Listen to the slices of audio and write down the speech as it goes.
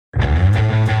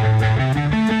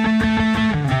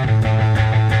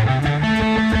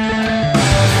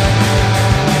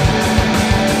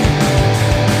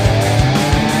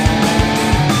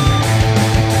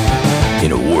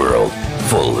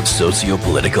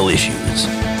socio-political issues.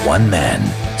 One man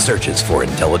searches for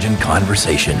intelligent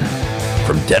conversation.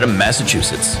 From Dedham,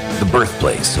 Massachusetts, the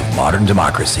birthplace of modern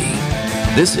democracy,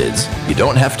 this is You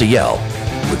Don't Have to Yell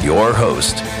with your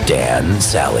host, Dan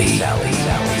Sally.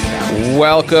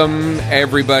 Welcome,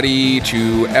 everybody,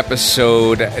 to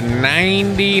episode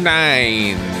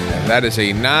 99. That is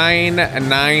a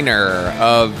 9-9er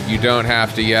of You Don't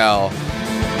Have to Yell.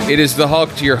 It is the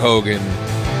Hulk to your Hogan,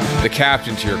 the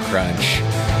Captain to your Crunch,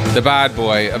 the bad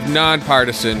boy of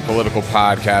nonpartisan political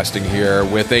podcasting here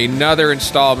with another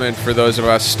installment for those of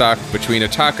us stuck between a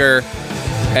Tucker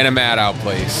and a Mad Out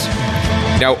place.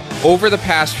 Now, over the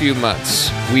past few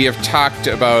months, we have talked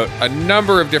about a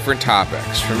number of different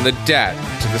topics, from the debt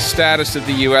to the status of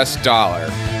the U.S. dollar,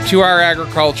 to our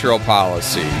agricultural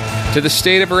policy, to the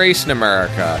state of race in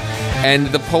America, and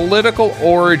the political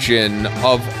origin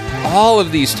of all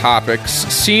of these topics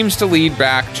seems to lead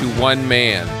back to one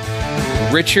man,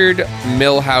 Richard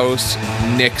Milhous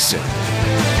Nixon.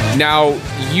 Now,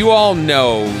 you all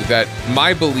know that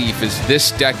my belief is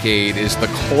this decade is the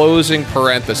closing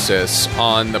parenthesis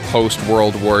on the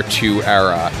post-World War II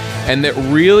era, and that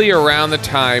really around the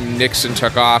time Nixon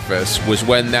took office was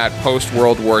when that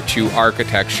post-World War II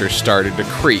architecture started to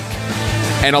creak.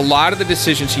 And a lot of the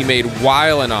decisions he made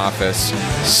while in office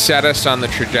set us on the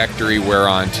trajectory we're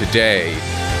on today.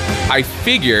 I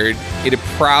figured it'd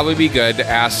probably be good to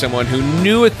ask someone who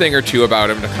knew a thing or two about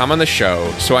him to come on the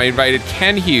show, so I invited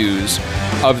Ken Hughes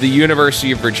of the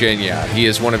University of Virginia. He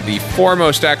is one of the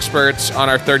foremost experts on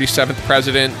our 37th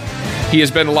president. He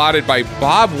has been lauded by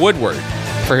Bob Woodward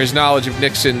for his knowledge of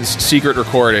Nixon's secret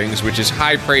recordings, which is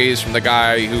high praise from the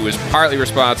guy who was partly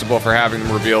responsible for having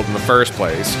them revealed in the first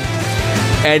place.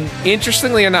 And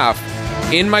interestingly enough,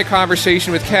 in my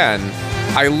conversation with Ken,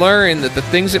 I learned that the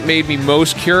things that made me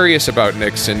most curious about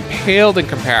Nixon paled in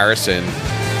comparison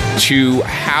to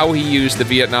how he used the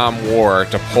Vietnam War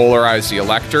to polarize the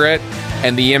electorate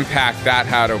and the impact that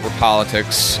had over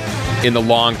politics in the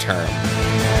long term.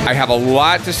 I have a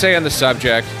lot to say on the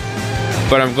subject,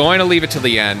 but I'm going to leave it till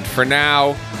the end. For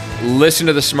now, listen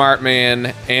to the smart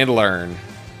man and learn.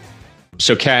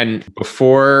 So Ken,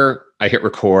 before I hit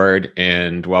record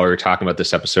and while we were talking about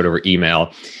this episode over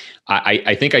email,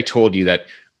 I think I told you that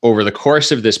over the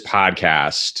course of this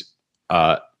podcast,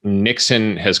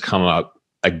 Nixon has come up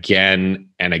again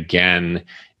and again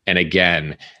and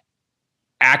again,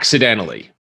 accidentally.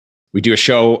 We do a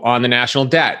show on the national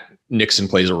debt. Nixon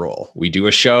plays a role. We do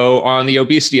a show on the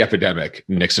obesity epidemic.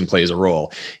 Nixon plays a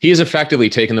role. He has effectively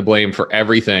taken the blame for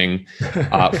everything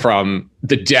from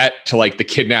the debt to like the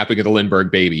kidnapping of the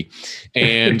Lindbergh baby.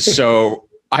 And so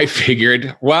I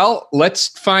figured, well, let's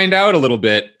find out a little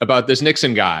bit about this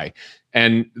Nixon guy.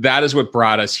 And that is what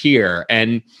brought us here.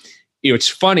 And it's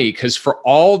funny because for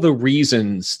all the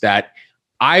reasons that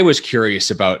I was curious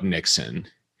about Nixon,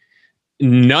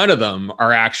 none of them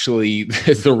are actually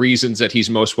the reasons that he's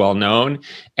most well known.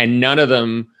 And none of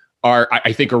them are,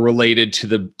 I think, are related to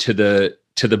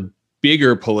the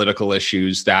bigger political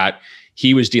issues that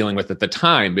he was dealing with at the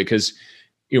time. Because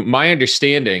my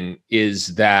understanding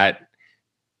is that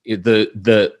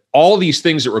all these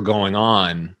things that were going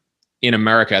on in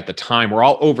America at the time were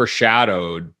all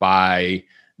overshadowed by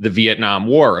the Vietnam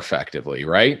War, effectively,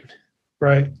 right?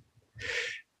 Right.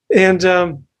 And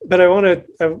but I want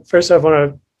to first off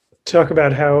want to talk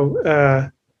about how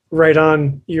right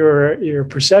on your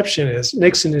perception is.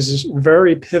 Nixon is this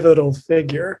very pivotal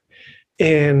figure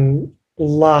in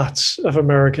lots of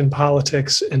American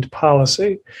politics and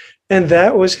policy, and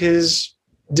that was his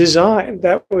design.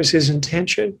 That was his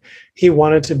intention. He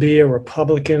wanted to be a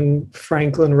Republican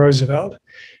Franklin Roosevelt.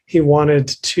 He wanted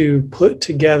to put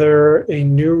together a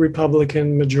new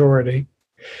Republican majority,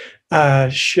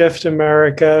 shift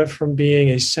America from being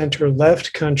a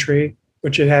center-left country,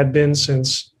 which it had been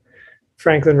since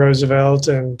Franklin Roosevelt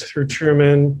and through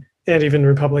Truman and even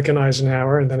Republican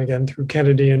Eisenhower, and then again through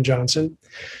Kennedy and Johnson,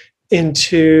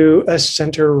 into a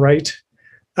center-right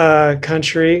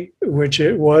country, which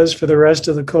it was for the rest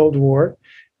of the Cold War.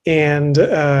 And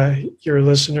your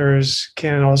listeners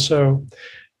can also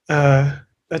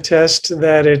attest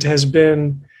that it has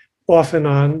been off and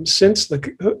on since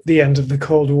the end of the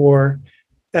Cold War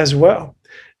as well.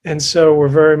 And so we're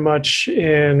very much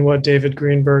in what David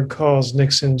Greenberg calls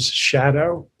Nixon's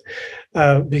shadow,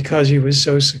 because he was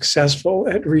so successful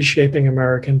at reshaping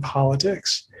American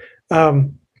politics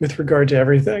with regard to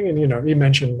everything. And, you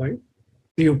mentioned like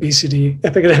the obesity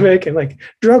epidemic and like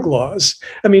drug laws.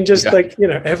 I mean, just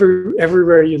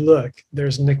everywhere you look,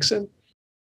 there's Nixon.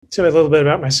 Tell me a little bit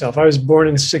about myself. I was born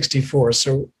in 1964,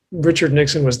 so Richard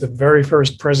Nixon was the very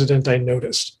first president I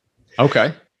noticed.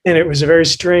 Okay. And it was a very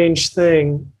strange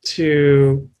thing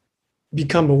to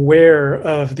become aware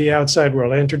of the outside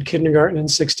world. I entered kindergarten in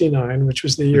 1969, which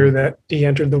was the year that he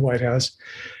entered the White House.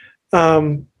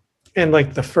 And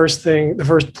like the first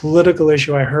political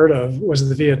issue I heard of was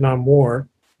the Vietnam War,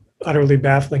 utterly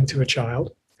baffling to a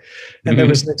child. And there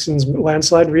was Nixon's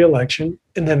landslide reelection.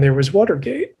 And then there was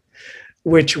Watergate,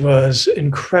 which was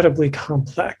incredibly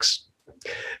complex.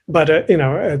 But,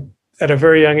 at a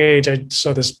very young age, I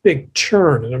saw this big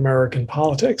churn in American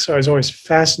politics. So I was always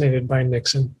fascinated by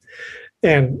Nixon.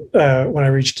 And when I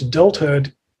reached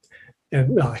adulthood,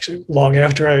 and actually long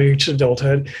after I reached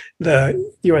adulthood,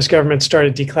 the U.S. government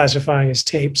started declassifying his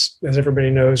tapes. As everybody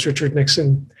knows, Richard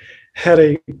Nixon had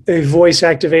a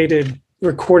voice-activated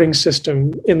recording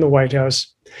system in the White House.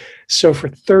 So for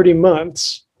 30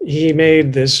 months, he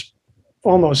made this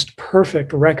almost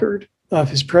perfect record of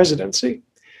his presidency.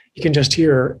 You can just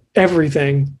hear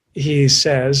everything he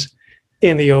says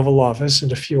in the Oval Office and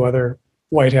a few other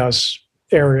White House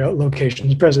area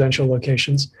locations, presidential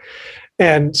locations.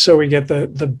 And so we get the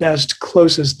best,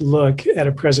 closest look at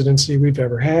a presidency we've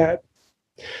ever had.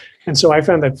 And so I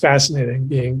found that fascinating,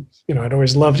 being, I'd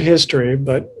always loved history,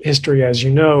 but history, as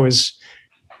you know, is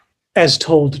as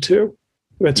told to.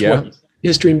 It's what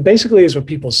history basically is, what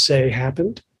people say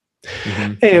happened.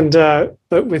 And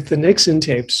but with the Nixon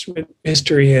tapes,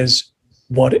 history is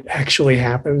what actually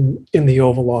happened in the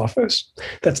Oval Office.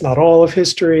 That's not all of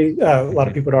history. A lot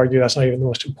of people would argue that's not even the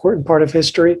most important part of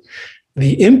history.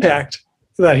 The impact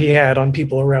that he had on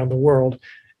people around the world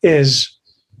is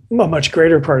a much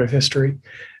greater part of history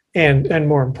and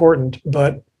more important.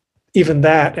 But even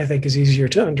that, I think, is easier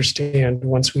to understand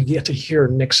once we get to hear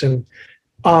Nixon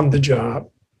on the job.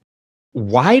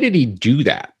 Why did he do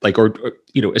that? Like, or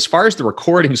as far as the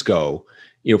recordings go,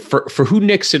 for who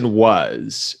Nixon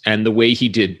was and the way he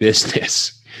did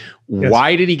business,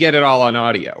 why did he get it all on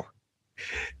audio?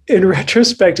 In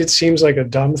retrospect, it seems like a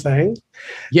dumb thing.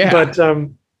 Yeah. But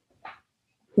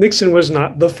Nixon was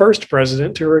not the first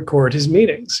president to record his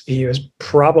meetings. He was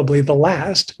probably the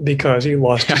last because he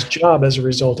lost his job as a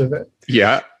result of it.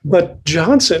 Yeah. But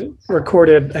Johnson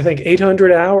recorded, I think,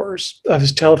 800 hours of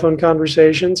his telephone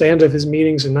conversations and of his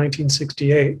meetings in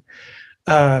 1968,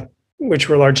 which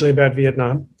were largely about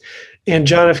Vietnam. And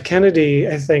John F. Kennedy,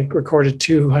 I think, recorded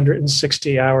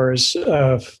 260 hours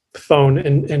of phone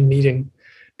and meeting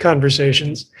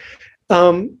conversations.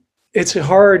 It's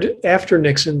hard after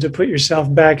Nixon to put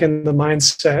yourself back in the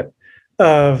mindset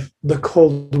of the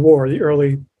Cold War,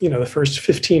 the first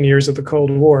 15 years of the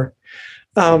Cold War.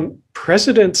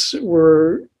 Presidents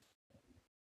were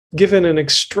given an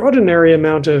extraordinary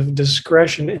amount of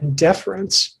discretion and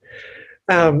deference.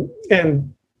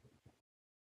 And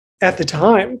at the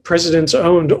time, presidents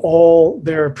owned all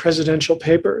their presidential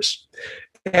papers.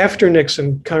 After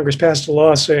Nixon, Congress passed a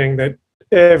law saying that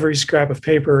every scrap of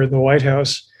paper in the White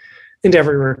House and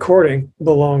every recording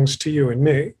belongs to you and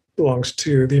me, belongs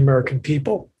to the American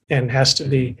people, and has to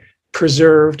be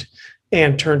preserved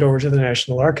and turned over to the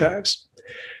National Archives.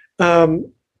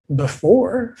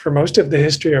 Before, for most of the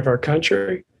history of our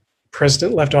country,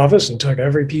 president left office and took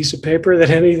every piece of paper that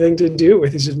had anything to do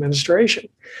with his administration.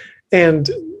 And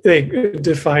they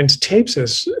defined tapes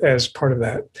as part of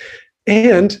that.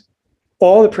 And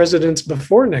all the presidents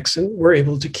before Nixon were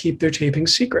able to keep their taping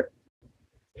secret.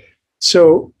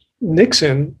 So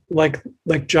Nixon, like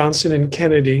Johnson and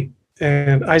Kennedy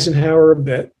and Eisenhower a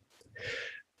bit,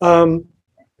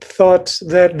 thought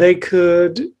that they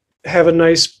could have a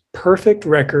nice, perfect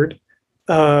record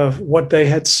of what they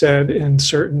had said in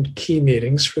certain key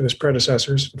meetings for his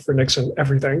predecessors, for Nixon,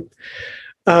 everything.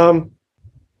 And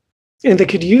they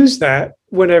could use that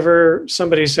whenever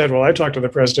somebody said, well, I talked to the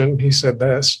president, and he said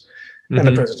this. And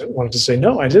the president wanted to say,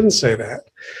 no, I didn't say that.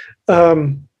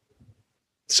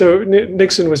 So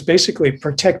Nixon was basically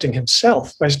protecting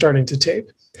himself by starting to tape.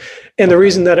 And the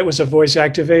reason that it was a voice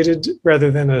activated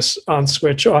rather than a on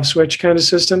switch, off switch kind of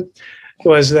system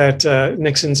was that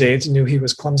Nixon's aides knew he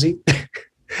was clumsy.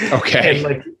 Okay. And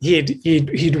like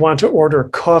he'd want to order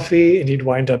coffee and he'd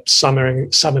wind up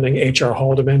summoning H.R.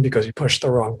 Haldeman because he pushed the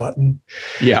wrong button.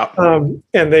 Yeah.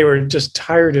 And they were just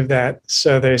tired of that.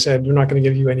 So they said, we're not going to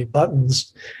give you any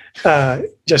buttons.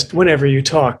 Just whenever you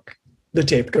talk, the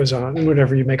tape goes on. And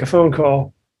whenever you make a phone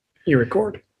call, you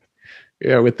record.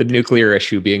 Yeah, with the nuclear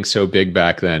issue being so big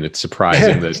back then, it's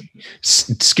surprising that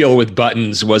skill with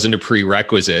buttons wasn't a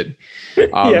prerequisite.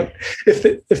 Yeah,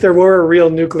 if there were a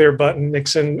real nuclear button,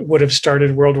 Nixon would have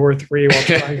started World War III while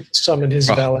trying to summon his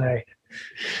valet.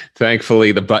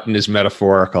 Thankfully, the button is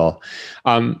metaphorical.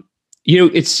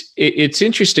 It's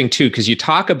interesting too, because you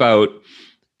talk about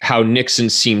how Nixon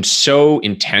seemed so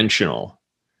intentional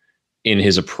in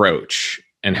his approach,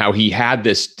 and how he had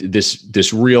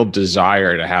this real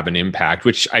desire to have an impact,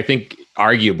 which I think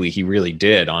arguably he really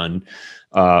did on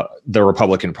the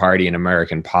Republican Party in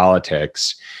American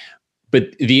politics.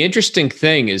 But the interesting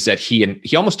thing is that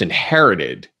he almost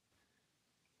inherited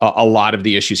a lot of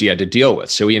the issues he had to deal with.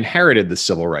 So he inherited the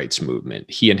civil rights movement.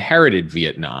 He inherited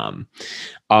Vietnam.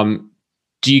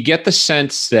 Do you get the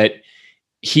sense that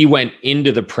he went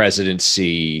into the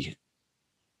presidency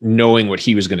knowing what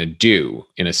he was going to do,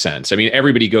 in a sense? I mean,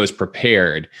 everybody goes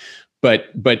prepared,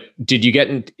 but did you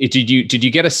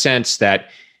get a sense that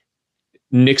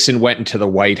Nixon went into the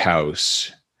White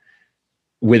House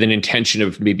with an intention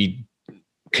of maybe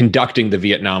conducting the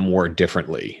Vietnam War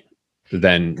differently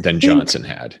than Johnson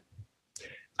had?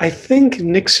 I think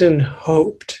Nixon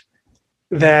hoped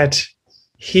that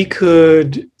he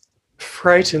could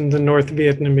frighten the North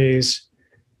Vietnamese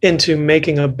into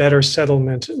making a better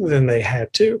settlement than they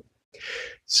had to.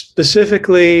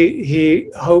 Specifically, he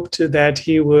hoped that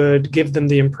he would give them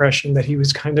the impression that he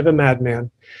was kind of a madman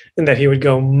and that he would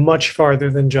go much farther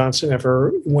than Johnson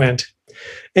ever went.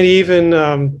 And he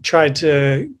even tried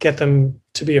to get them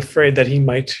to be afraid that he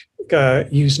might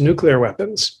use nuclear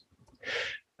weapons.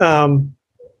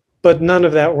 But none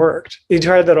of that worked. He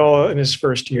tried that all in his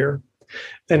first year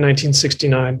in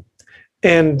 1969.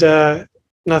 And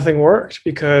nothing worked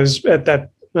because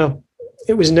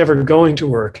it was never going to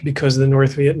work because the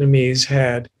North Vietnamese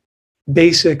had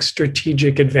basic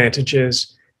strategic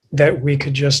advantages that we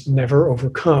could just never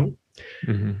overcome.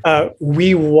 Mm-hmm.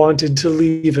 We wanted to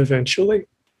leave eventually.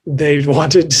 They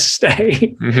wanted to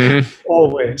stay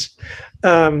always.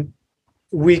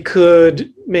 We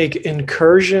could make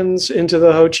incursions into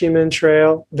the Ho Chi Minh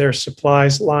Trail, their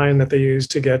supplies line that they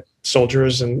used to get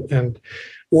soldiers and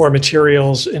war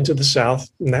materials into the South,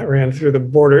 and that ran through the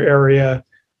border area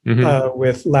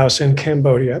with Laos and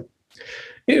Cambodia.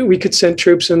 We could send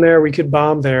troops in there, we could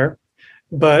bomb there,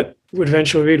 but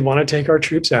eventually we'd want to take our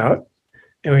troops out,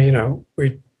 and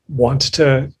we'd want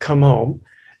to come home,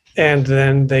 and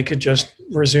then they could just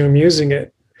resume using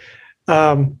it.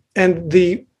 And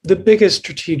the biggest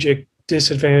strategic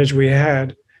disadvantage we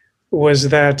had was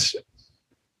that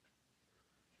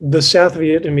the South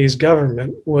Vietnamese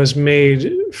government was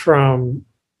made from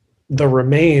the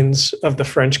remains of the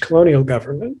French colonial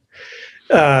government.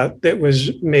 It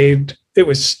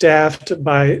was staffed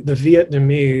by the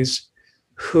Vietnamese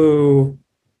who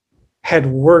had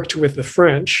worked with the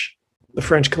French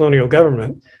colonial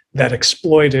government that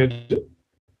exploited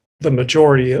the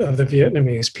majority of the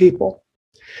Vietnamese people.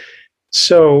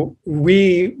 So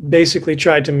we basically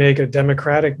tried to make a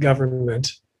democratic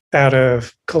government out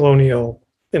of colonial,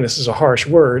 and this is a harsh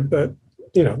word, but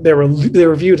they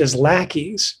were viewed as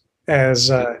lackeys,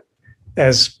 as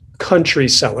country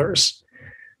sellers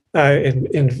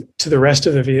to the rest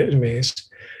of the Vietnamese,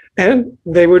 and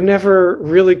they were never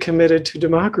really committed to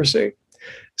democracy.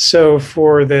 So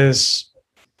for this,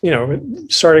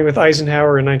 starting with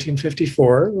Eisenhower in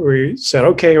 1954, we said,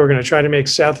 okay, we're going to try to make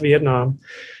South Vietnam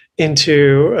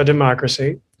into a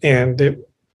democracy, and it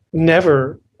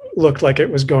never looked like it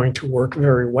was going to work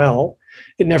very well.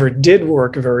 It never did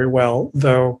work very well,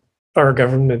 though our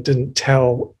government didn't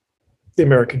tell the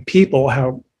American people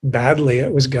how badly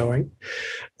it was going.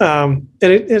 And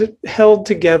it held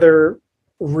together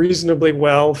reasonably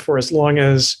well for as long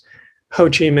as Ho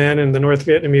Chi Minh and the North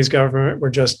Vietnamese government were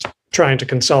just trying to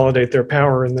consolidate their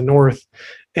power in the North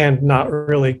and not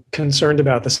really concerned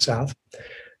about the South.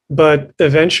 But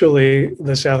eventually,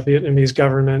 the South Vietnamese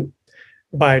government,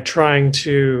 by trying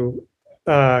to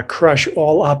crush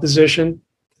all opposition,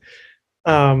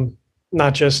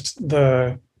 not just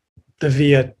the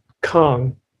Viet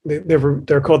Cong,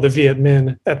 they're called the Viet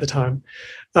Minh at the time,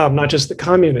 not just the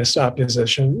communist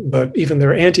opposition, but even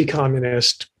their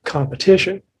anti-communist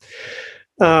competition.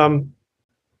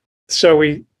 So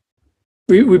we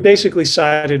basically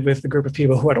sided with the group of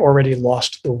people who had already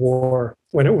lost the war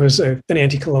when it was an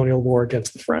anti-colonial war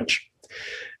against the French.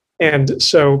 And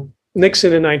so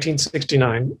Nixon in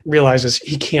 1969 realizes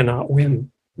he cannot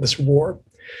win this war.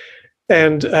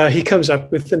 And he comes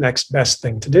up with the next best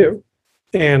thing to do.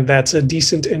 And that's a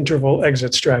decent interval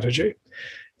exit strategy.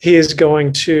 He is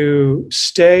going to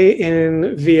stay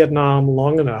in Vietnam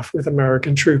long enough with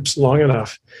American troops long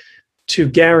enough to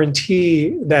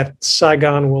guarantee that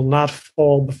Saigon will not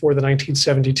fall before the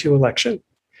 1972 election.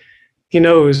 He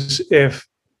knows if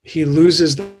he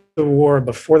loses the war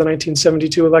before the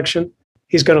 1972 election,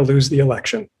 he's going to lose the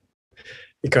election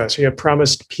because he had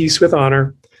promised peace with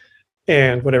honor,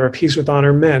 and whatever peace with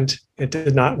honor meant, it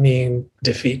did not mean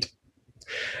defeat.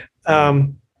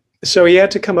 So he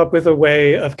had to come up with a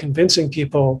way of convincing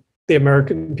people, the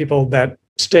American people, that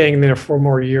staying there for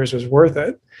more years was worth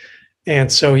it.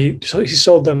 And so he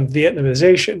sold them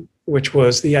Vietnamization, which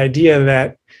was the idea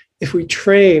that if we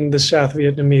train the South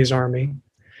Vietnamese army,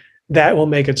 that will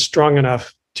make it strong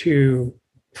enough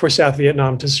for South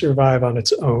Vietnam to survive on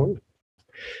its own.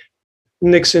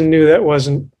 Nixon knew that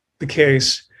wasn't the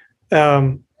case.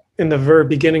 In the very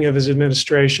beginning of his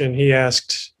administration, he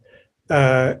asked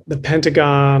the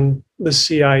Pentagon, the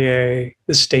CIA,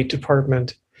 the State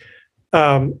Department,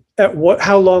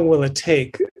 how long will it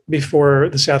take before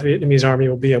the South Vietnamese army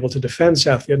will be able to defend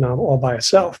South Vietnam all by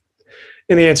itself?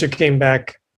 And the answer came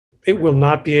back, it will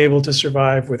not be able to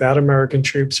survive without American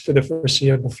troops for the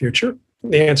foreseeable future.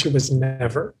 The answer was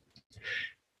never.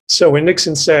 So when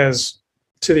Nixon says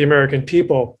to the American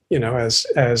people,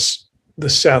 as the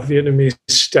South Vietnamese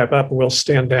step up, we'll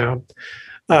stand down,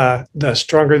 the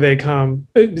stronger they come,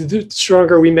 the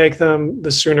stronger we make them,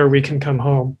 the sooner we can come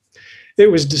home. It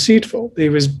was deceitful. He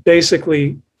was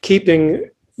basically keeping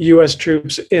U.S.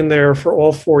 troops in there for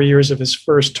all 4 years of his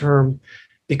first term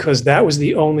because that was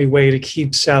the only way to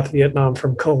keep South Vietnam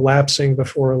from collapsing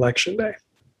before Election Day.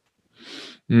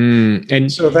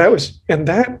 And so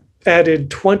that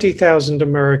added 20,000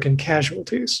 American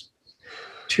casualties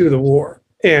to the war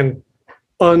and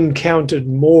uncounted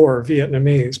more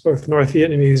Vietnamese, both North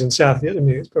Vietnamese and South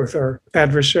Vietnamese, both our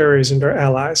adversaries and our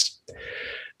allies.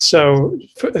 So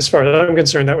as far as I'm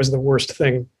concerned, that was the worst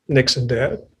thing Nixon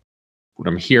did. What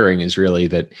I'm hearing is really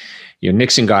that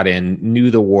Nixon got in,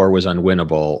 knew the war was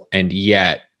unwinnable, and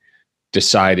yet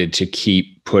decided to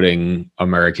keep putting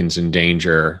Americans in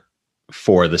danger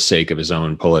for the sake of his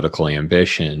own political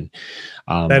ambition.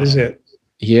 That is it.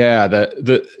 Yeah,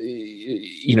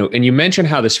 and you mentioned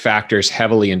how this factors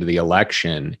heavily into the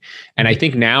election, and I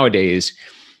think nowadays,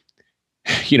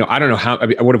 I don't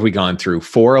know what have we gone through?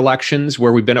 4 elections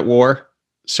where we've been at war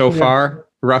so far,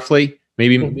 roughly.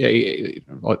 Maybe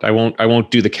I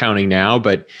won't do the counting now,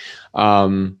 but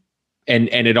and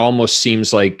it almost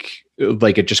seems like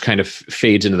it just kind of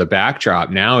fades into the backdrop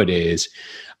nowadays.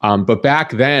 But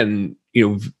back then,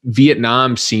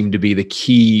 Vietnam seemed to be the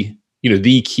key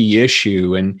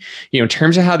issue, and in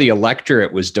terms of how the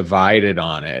electorate was divided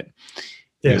on it.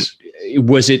 Yes,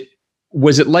 was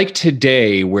it like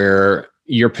today where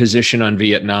your position on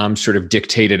Vietnam sort of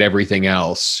dictated everything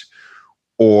else,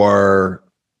 or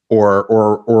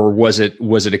was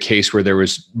it a case where there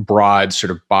was broad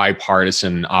sort of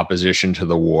bipartisan opposition to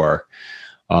the war?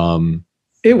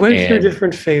 It went through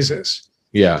different phases.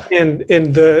 Yeah.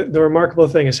 And the remarkable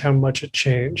thing is how much it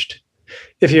changed.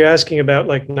 If you're asking about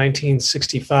like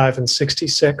 1965 and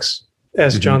 66,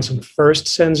 as Johnson first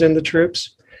sends in the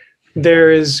troops,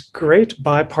 there is great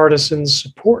bipartisan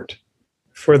support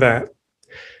for that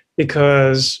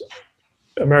because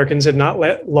Americans had not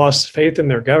lost faith in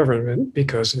their government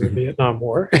because of the Vietnam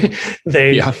War.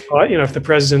 They thought, if the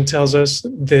president tells us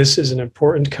this is an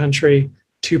important country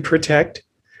to protect,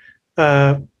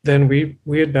 then we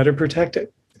had better protect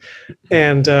it.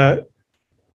 And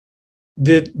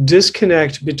the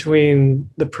disconnect between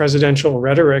the presidential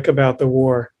rhetoric about the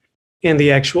war and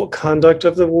the actual conduct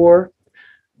of the war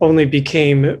only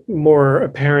became more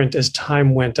apparent as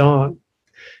time went on.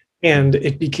 And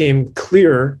it became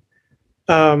clear.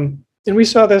 And we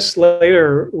saw this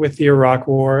later with the Iraq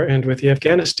War and with the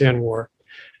Afghanistan War.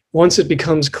 Once it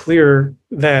becomes clear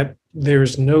that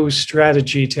there's no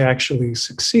strategy to actually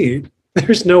succeed,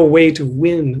 there's no way to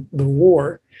win the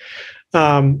war,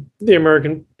 the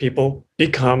American people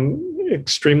become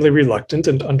extremely reluctant,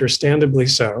 and understandably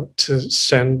so, to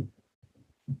send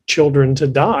children to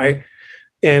die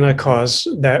in a cause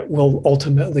that will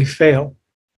ultimately fail.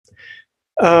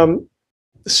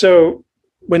 So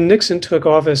when Nixon took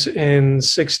office in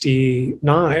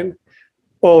 1969,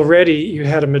 already you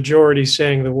had a majority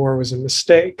saying the war was a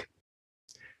mistake.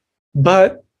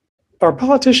 But our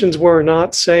politicians were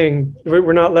not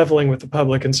leveling with the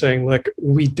public and saying, look,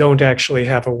 we don't actually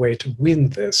have a way to win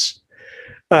this.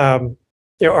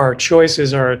 Our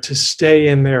choices are to stay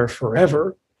in there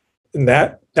forever, and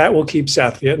that will keep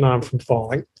South Vietnam from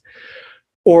falling,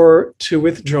 or to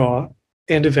withdraw,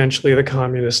 and eventually the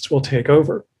communists will take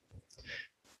over.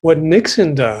 What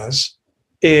Nixon does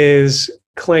is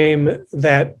claim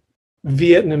that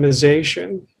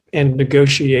Vietnamization and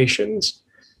negotiations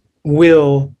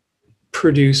will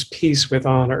produce peace with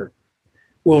honor,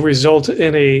 will result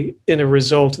in a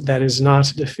result that is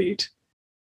not defeat.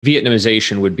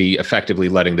 Vietnamization would be effectively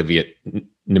letting the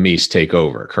Vietnamese take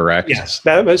over, correct? Yes,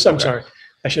 that was. I'm sorry,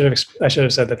 I should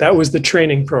have said that. That was the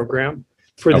training program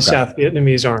for the South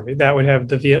Vietnamese army. That would have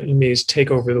the Vietnamese take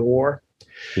over the war.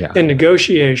 Yeah. And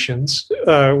negotiations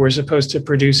were supposed to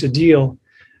produce a deal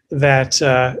that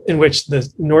in which the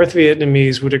North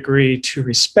Vietnamese would agree to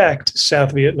respect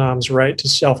South Vietnam's right to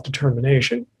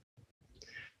self-determination.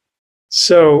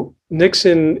 So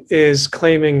Nixon is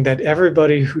claiming that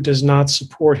everybody who does not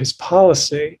support his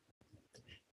policy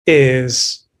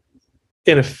is,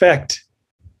 in effect,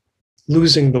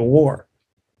 losing the war.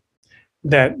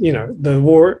 That, the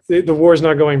war is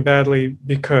not going badly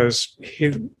because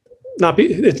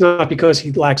it's not because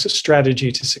he lacks a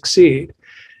strategy to succeed.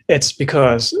 It's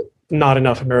because not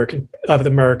enough of the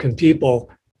American people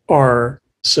are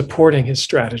supporting his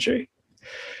strategy.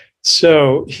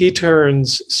 So he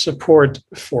turns support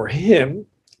for him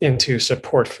into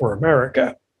support for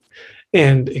America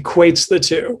and equates the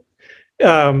two.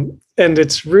 And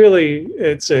it's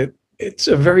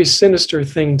a very sinister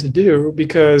thing to do,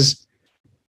 because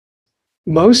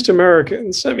most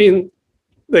Americans,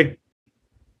 like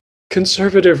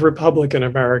conservative Republican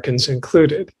Americans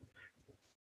included,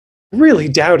 really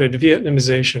doubted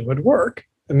Vietnamization would work.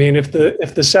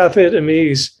 If the South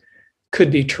Vietnamese could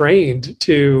be trained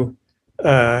to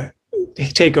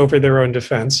take over their own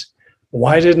defense,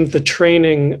 why didn't the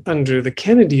training under the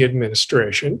Kennedy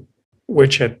administration,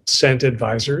 which had sent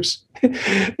advisors,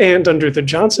 and under the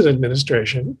Johnson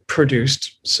administration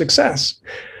produced success?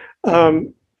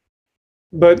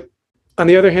 But on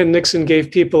the other hand, Nixon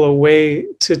gave people a way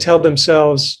to tell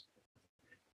themselves,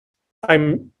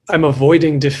 I'm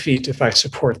avoiding defeat if I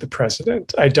support the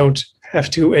president. I don't have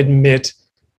to admit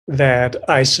that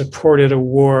I supported a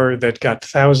war that got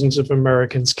thousands of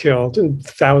Americans killed and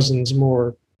thousands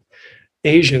more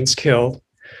Asians killed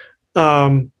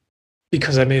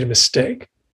because I made a mistake.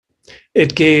 He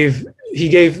gave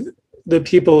the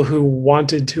people who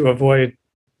wanted to avoid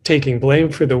taking blame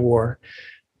for the war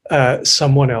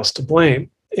someone else to blame,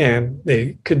 and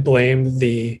they could blame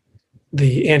the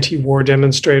anti-war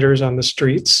demonstrators on the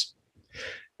streets.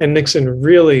 And Nixon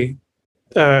really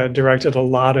directed a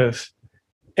lot of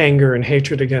anger and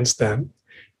hatred against them.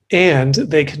 And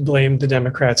they could blame the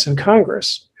Democrats in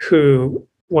Congress, who,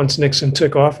 once Nixon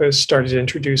took office, started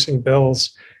introducing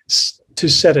bills to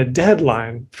set a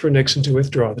deadline for Nixon to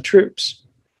withdraw the troops.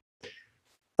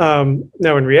 Now,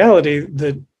 in reality,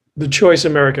 the choice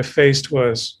America faced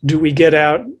was, do we get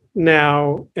out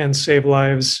now and save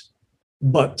lives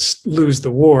but lose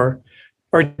the war,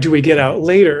 or do we get out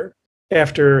later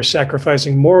after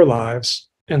sacrificing more lives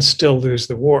and still lose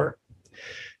the war?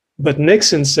 But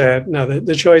Nixon said, no,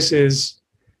 the choice is,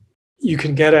 you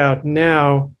can get out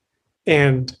now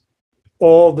and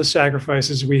all the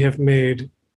sacrifices we have made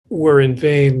were in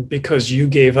vain because you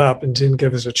gave up and didn't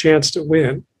give us a chance to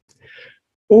win.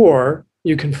 Or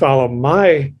you can follow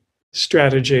my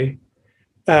strategy,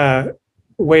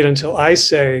 wait until I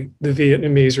say the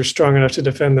Vietnamese are strong enough to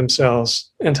defend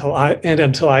themselves, until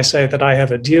I say that I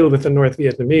have a deal with the North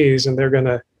Vietnamese and they're going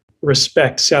to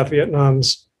respect South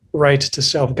Vietnam's right to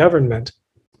self-government.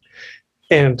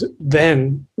 And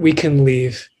then we can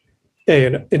leave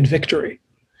in victory,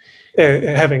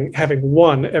 having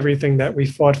won everything that we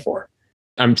fought for.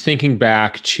 I'm thinking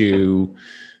back to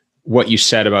what you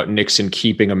said about Nixon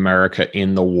keeping America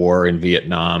in the war in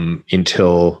Vietnam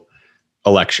until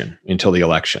the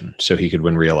election, so he could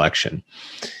win re-election.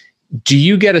 Do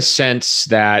you get a sense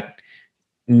that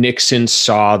Nixon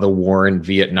saw the war in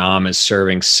Vietnam as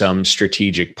serving some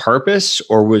strategic purpose,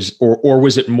 or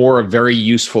was it more a very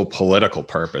useful political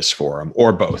purpose for him,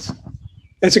 or both?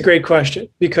 That's a great question,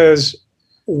 because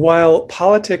while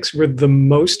politics were the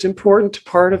most important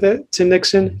part of it to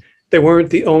Nixon, they weren't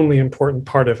the only important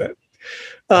part of it.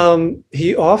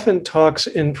 He often talks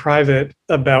in private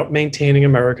about maintaining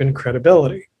American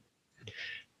credibility.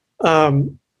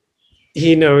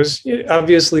 He knows,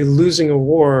 obviously, losing a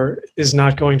war is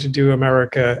not going to do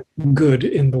America good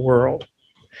in the world.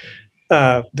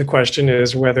 The question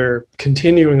is whether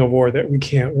continuing a war that we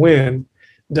can't win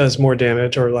does more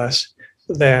damage or less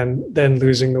than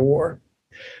losing the war.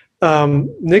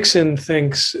 Nixon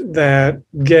thinks that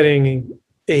getting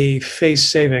a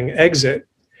face-saving exit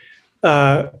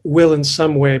will in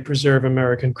some way preserve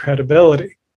American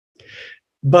credibility.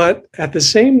 But at the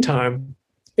same time,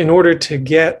 in order to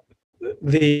get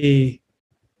the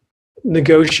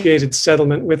negotiated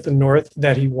settlement with the North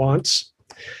that he wants,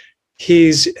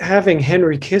 he's having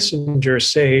Henry Kissinger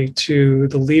say to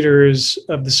the leaders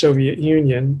of the Soviet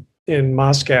Union in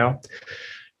Moscow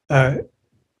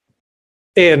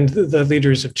and the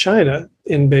leaders of China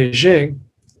in Beijing,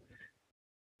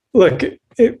 look,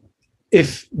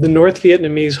 if the North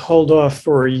Vietnamese hold off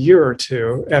for a year or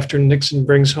two after Nixon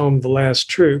brings home the last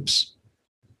troops,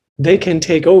 they can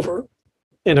take over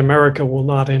and America will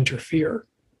not interfere.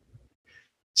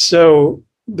 So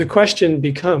the question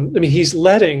becomes, I mean, he's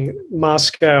letting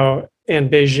Moscow and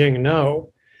Beijing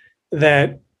know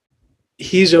that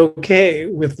he's okay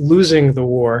with losing the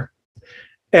war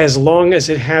as long as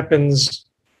it happens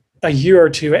a year or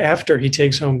two after he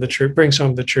brings home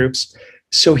the troops,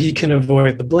 so he can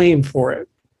avoid the blame for it.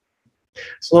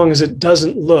 As long as it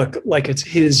doesn't look like it's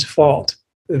his fault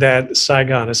that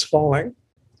Saigon is falling.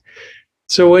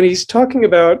 So when he's talking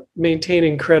about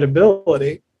maintaining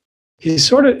credibility, he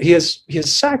has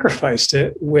sacrificed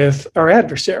it with our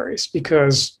adversaries,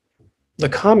 because the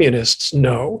communists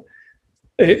know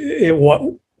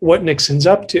what Nixon's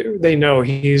up to. They know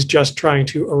he's just trying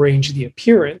to arrange the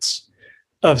appearance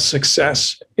of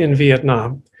success in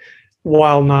Vietnam,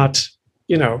 while not,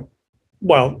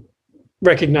 while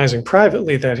recognizing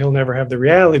privately that he'll never have the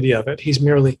reality of it. He's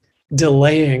merely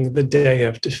delaying the day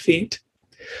of defeat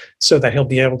so that he'll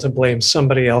be able to blame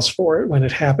somebody else for it when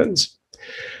it happens.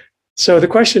 So the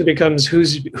question becomes who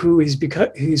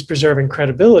he's preserving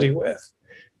credibility with.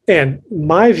 And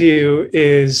my view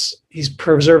is he's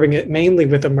preserving it mainly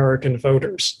with American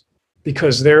voters,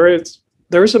 because there is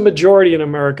a majority in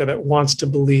America that wants to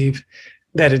believe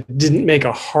that it didn't make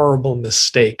a horrible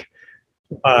mistake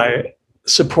by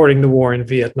supporting the war in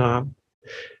Vietnam.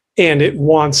 And it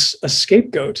wants a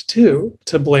scapegoat, too,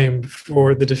 to blame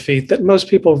for the defeat that most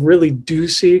people really do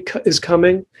see is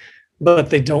coming, but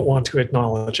they don't want to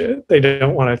acknowledge it. They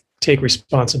don't want to take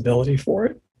responsibility for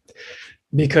it,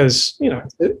 because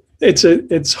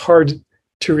it's hard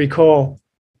to recall.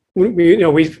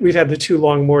 We've had the two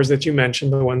long wars that you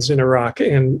mentioned, the ones in Iraq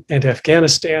and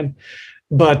Afghanistan,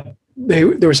 but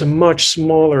there was a much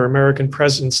smaller American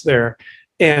presence there,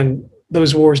 and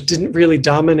those wars didn't really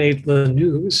dominate the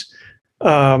news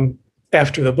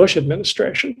after the Bush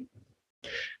administration.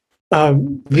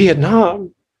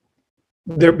 Vietnam,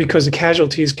 because the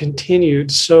casualties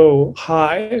continued so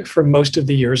high for most of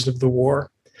the years of the war,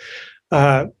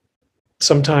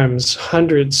 sometimes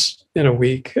hundreds in a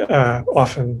week,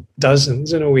 often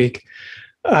dozens in a week,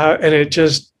 and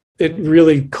it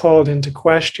really called into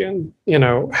question,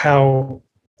 how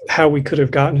we could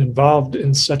have gotten involved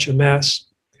in such a mess.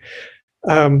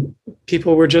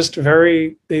 People were just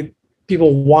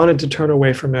people wanted to turn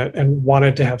away from it and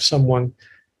wanted to have someone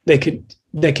they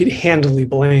could handily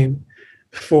blame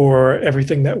for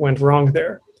everything that went wrong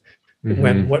there. Mm-hmm.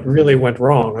 When what really went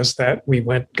wrong was that we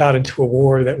got into a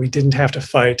war that we didn't have to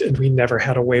fight, and we never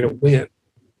had a way to win.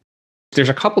 There's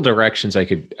a couple directions I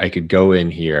could go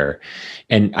in here,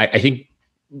 and I think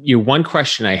one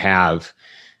question I have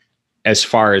as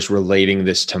far as relating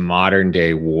this to modern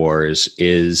day wars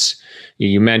is,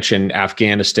 you mentioned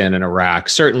Afghanistan and Iraq.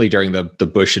 Certainly during the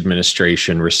Bush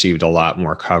administration received a lot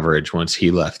more coverage. Once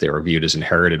he left, they were viewed as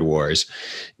inherited wars.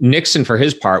 Nixon, for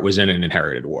his part, was in an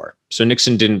inherited war. So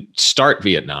Nixon didn't start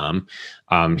Vietnam.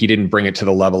 He didn't bring it to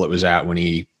the level it was at when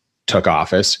he took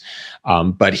office,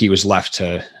 but he was left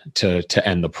to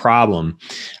end the problem.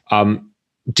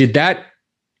 Did that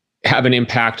have an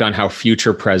impact on how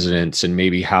future presidents and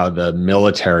maybe how the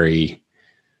military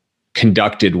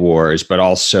conducted wars, but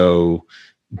also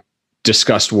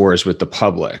discussed wars with the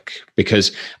public?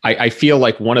 Because I feel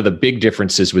like one of the big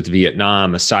differences with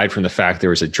Vietnam, aside from the fact there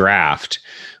was a draft,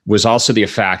 was also the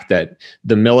fact that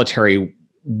the military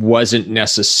wasn't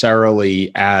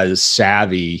necessarily as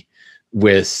savvy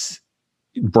with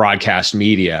broadcast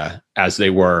media as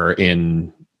they were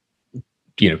in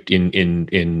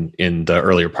the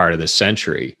earlier part of this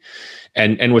century.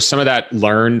 And was some of that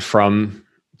learned from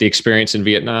the experience in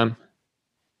Vietnam?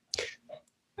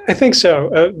 I think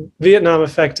so. Vietnam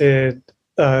affected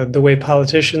the way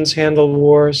politicians handled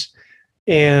wars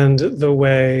and the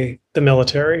way the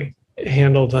military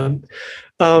handled them.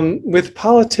 With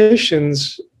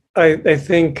politicians, I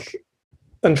think,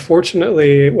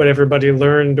 unfortunately, what everybody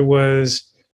learned was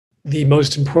the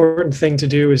most important thing to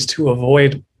do is to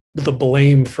avoid the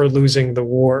blame for losing the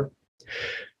war.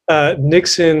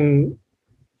 Nixon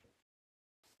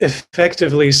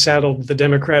effectively saddled the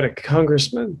Democratic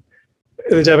Congress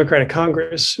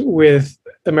with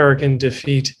American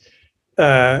defeat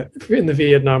in the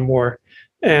Vietnam War.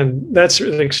 And that's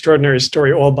an extraordinary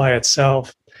story all by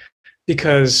itself,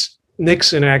 because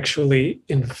Nixon actually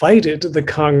invited the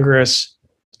Congress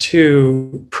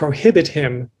to prohibit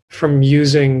him from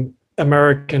using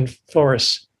American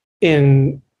force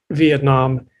in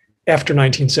Vietnam after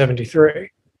 1973.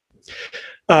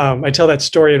 I tell that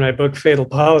story in my book, Fatal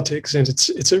Politics, and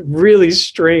it's a really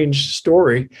strange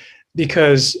story,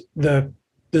 because the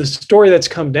story that's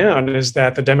come down is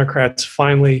that the Democrats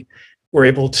finally were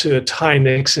able to tie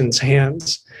Nixon's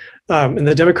hands And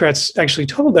the Democrats actually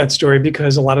told that story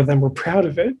because a lot of them were proud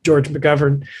of it. George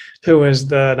McGovern, who was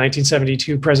the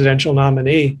 1972 presidential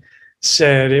nominee,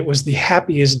 said it was the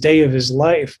happiest day of his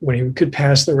life when he could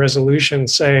pass the resolution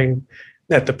saying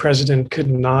that the president could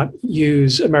not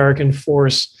use American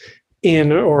force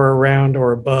in or around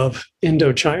or above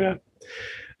Indochina.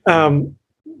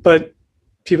 But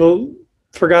people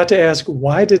forgot to ask,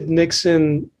 why did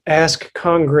Nixon ask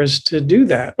Congress to do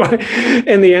that?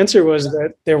 And the answer was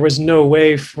that there was no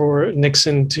way for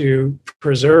Nixon to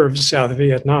preserve South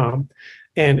Vietnam.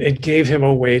 And it gave him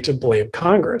a way to blame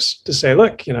Congress, to say,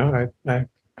 look, I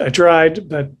tried,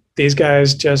 but these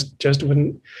guys just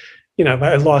wouldn't,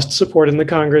 I lost support in the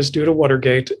Congress due to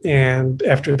Watergate. And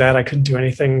after that, I couldn't do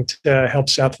anything to help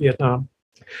South Vietnam.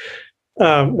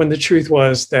 When the truth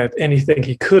was that anything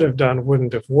he could have done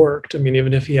wouldn't have worked. I mean,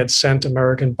 even if he had sent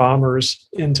American bombers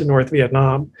into North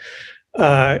Vietnam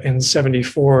in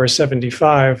 74 or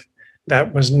 75,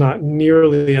 that was not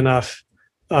nearly enough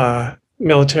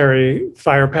military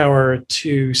firepower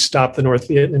to stop the North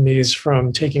Vietnamese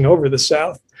from taking over the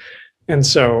South. And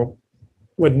so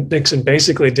what Nixon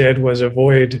basically did was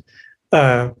avoid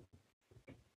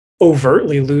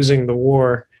overtly losing the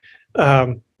war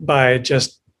by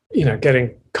just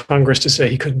getting Congress to say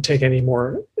he couldn't take any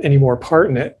more part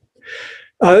in it.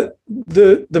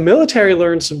 The military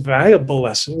learned some valuable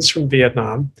lessons from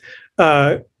Vietnam,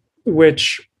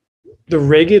 which the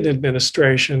Reagan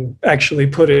administration actually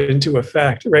put into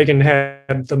effect. Reagan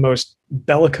had the most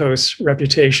bellicose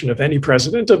reputation of any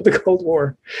president of the Cold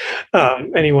War.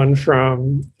 Anyone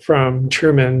from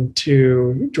Truman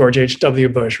to George H.W.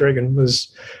 Bush,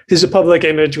 his public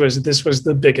image was this was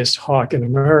the biggest hawk in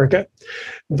America.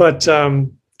 But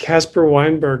Caspar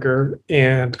Weinberger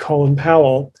and Colin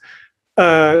Powell,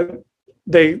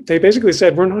 they basically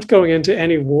said, we're not going into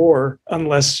any war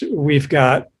unless we've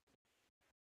got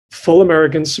full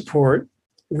American support.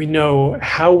 We know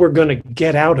how we're going to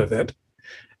get out of it.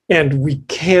 And we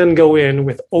can go in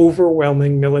with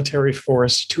overwhelming military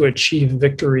force to achieve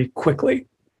victory quickly.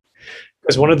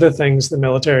 Because one of the things the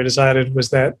military decided was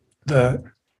that the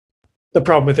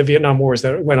problem with the Vietnam War is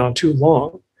that it went on too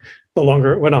long. The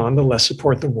longer it went on, the less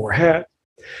support the war had.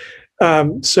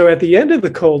 So at the end of the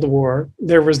Cold War,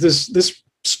 there was this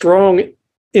strong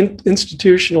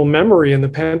institutional memory in the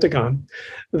Pentagon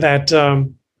that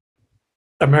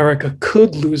America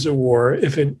could lose a war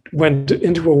if it went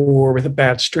into a war with a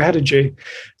bad strategy.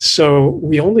 So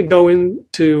we only go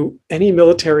into any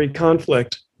military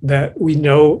conflict that we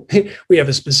know we have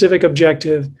a specific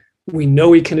objective, we know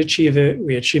we can achieve it,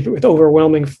 we achieve it with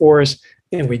overwhelming force,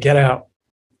 and we get out.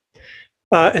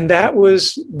 And that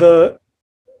was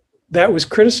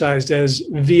criticized as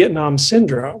Vietnam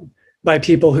syndrome by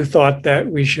people who thought that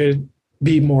we should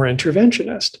be more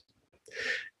interventionist.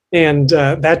 And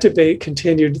that debate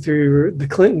continued through the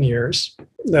Clinton years,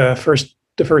 the first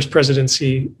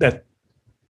presidency that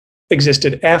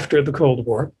existed after the Cold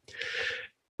War.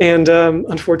 And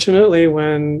unfortunately,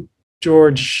 when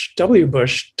George W.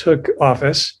 Bush took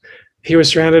office, he was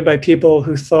surrounded by people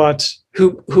who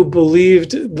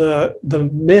believed the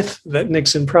myth that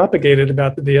Nixon propagated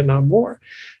about the Vietnam War,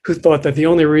 who thought that the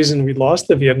only reason we lost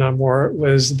the Vietnam War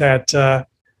was that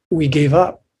we gave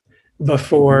up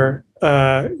before we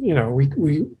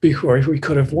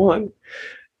could have won.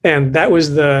 And that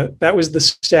was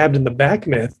the stabbed in the back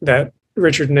myth that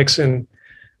Richard Nixon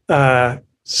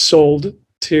sold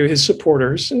to his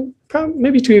supporters, and probably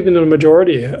maybe to even a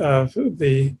majority of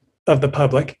the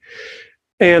public.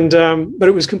 And but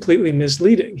it was completely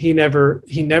misleading. He never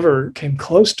came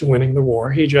close to winning the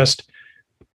war. He just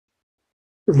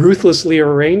ruthlessly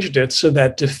arranged it so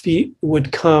that defeat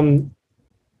would come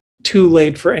too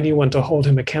late for anyone to hold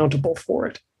him accountable for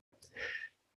it.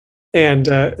 And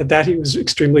that he was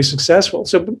extremely successful.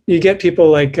 So you get people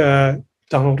like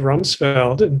Donald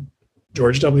Rumsfeld and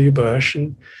George W. Bush,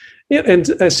 and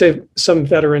I say some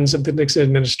veterans of the Nixon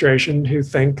administration who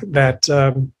think that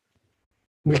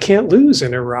we can't lose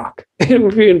in Iraq.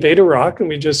 If we invade Iraq and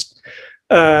we just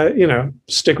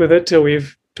stick with it till we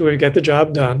get the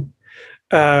job done,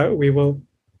 we will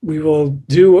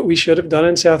do what we should have done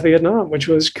in South Vietnam, which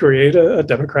was create a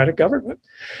democratic government.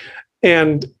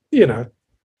 And it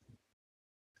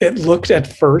looked at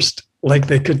first like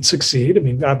they could succeed. I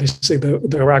mean, obviously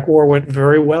the Iraq War went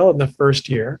very well in the first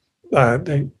year.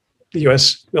 The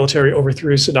U.S. military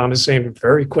overthrew Saddam Hussein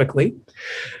very quickly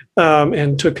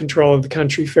and took control of the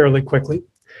country fairly quickly.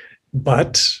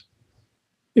 But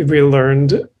we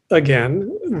learned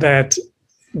again that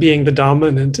being the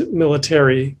dominant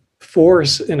military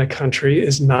force in a country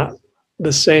is not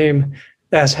the same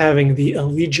as having the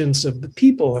allegiance of the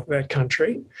people of that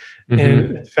country. Mhm.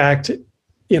 And in fact,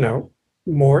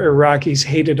 more Iraqis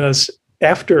hated us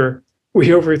after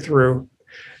we overthrew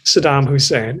Saddam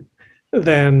Hussein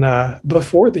than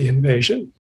before the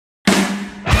invasion.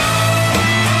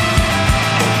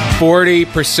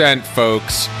 40%,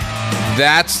 folks.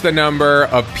 That's the number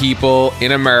of people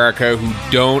in America who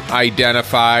don't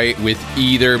identify with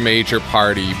either major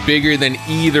party, bigger than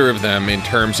either of them in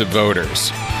terms of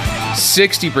voters.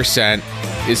 60%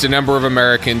 is the number of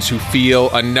Americans who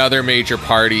feel another major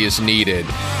party is needed.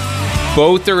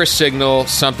 Both are a signal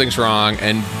something's wrong,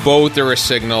 and both are a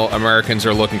signal Americans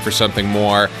are looking for something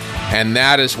more, and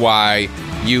that is why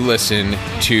you listen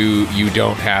to You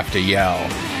Don't Have to Yell.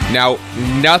 Now,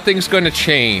 nothing's going to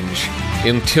change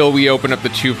until we open up the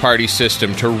two-party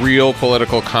system to real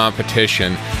political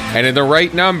competition, and in the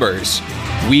right numbers,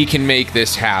 we can make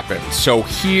this happen. So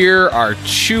here are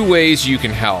 2 ways you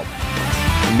can help.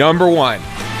 Number 1,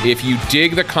 if you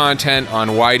dig the content on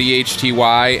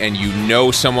YDHTY and you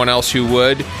know someone else who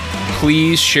would,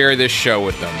 please share this show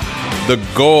with them. The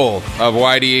goal of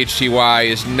YDHTY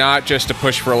is not just to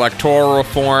push for electoral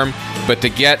reform, but to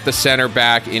get the center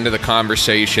back into the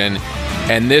conversation,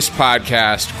 and this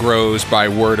podcast grows by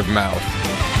word of mouth.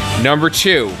 Number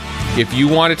 2, if you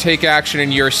want to take action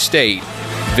in your state,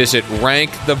 visit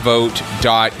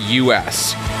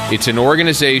rankthevote.us. It's an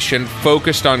organization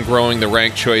focused on growing the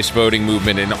ranked choice voting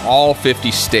movement in all 50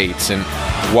 states. And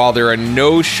while there are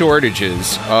no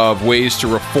shortages of ways to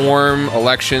reform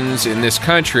elections in this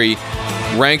country,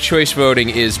 ranked choice voting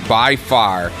is by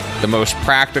far the most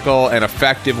practical and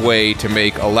effective way to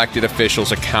make elected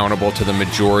officials accountable to the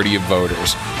majority of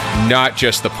voters, not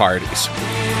just the parties.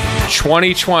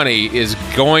 2020 is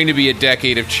going to be a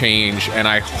decade of change, and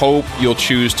I hope you'll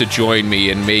choose to join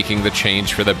me in making the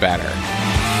change for the better.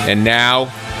 And now,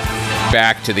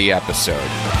 back to the episode.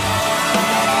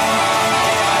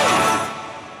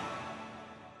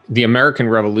 The American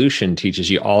Revolution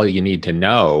teaches you all you need to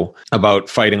know about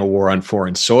fighting a war on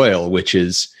foreign soil, which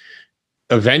is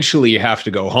eventually you have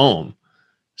to go home.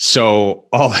 So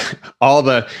all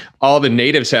the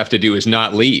natives have to do is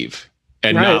not leave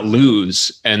and Right. not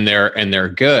lose, and they're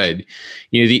good.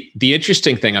 The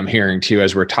interesting thing I'm hearing too,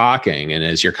 as we're talking and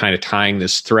as you're kind of tying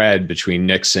this thread between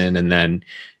Nixon and then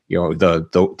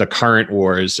the current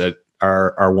wars that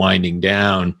are winding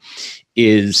down,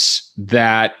 is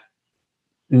that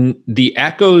the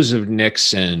echoes of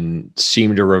Nixon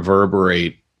seem to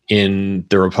reverberate in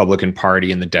the Republican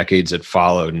Party in the decades that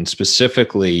followed, and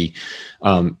specifically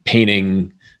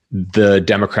painting the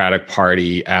Democratic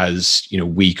Party as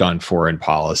weak on foreign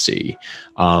policy,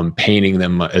 painting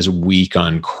them as weak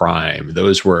on crime.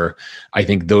 I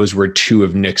think those were 2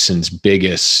 of Nixon's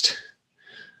biggest.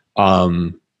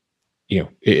 I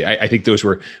think those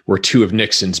were 2 of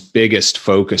Nixon's biggest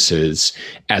focuses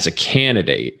as a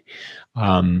candidate.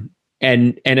 And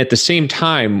at the same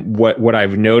time, what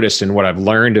I've noticed and what I've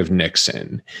learned of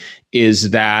Nixon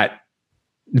is that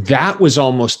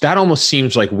almost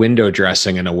seems like window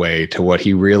dressing in a way to what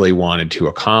he really wanted to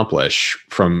accomplish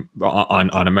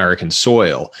on American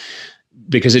soil,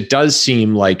 because it does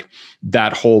seem like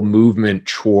that whole movement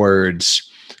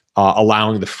towards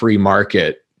allowing the free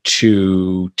market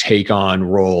to take on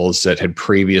roles that had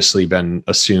previously been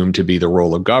assumed to be the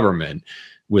role of government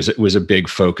was a big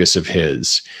focus of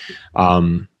his.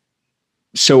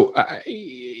 So,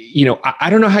 I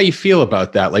don't know how you feel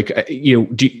about that. Like,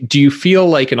 do you feel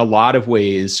like in a lot of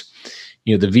ways,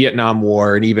 the Vietnam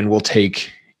War, and even we'll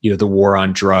take, the war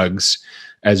on drugs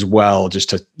as well, just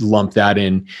to lump that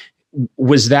in,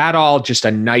 was that all just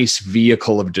a nice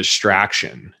vehicle of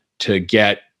distraction to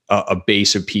get a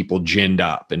base of people ginned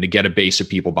up and to get a base of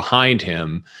people behind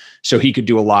him so he could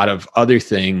do a lot of other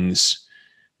things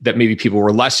that maybe people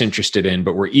were less interested in,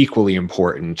 but were equally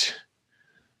important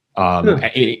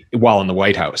while in the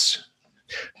White House?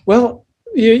 Well,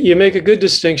 you make a good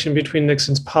distinction between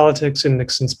Nixon's politics and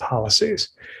Nixon's policies.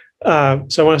 So I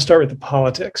want to start with the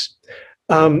politics.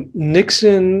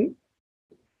 Nixon,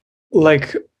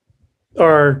 like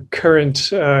our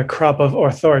current crop of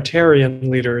authoritarian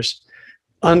leaders,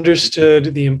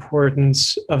 understood the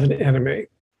importance of an enemy.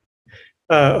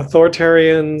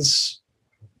 Authoritarians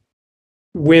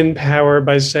win power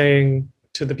by saying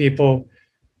to the people,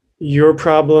 your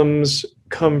problems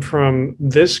come from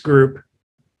this group,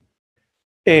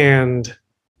 and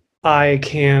I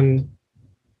can,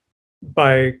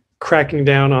 by cracking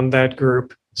down on that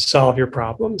group, solve your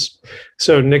problems.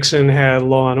 So Nixon had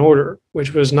law and order,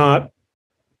 which the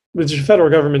federal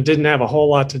government didn't have a whole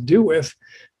lot to do with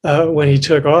when he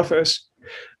took office.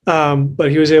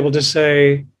 But he was able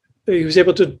to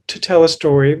tell a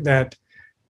story that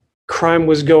crime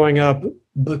was going up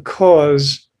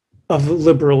because of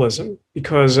liberalism,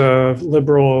 because of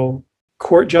liberal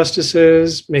court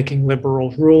justices making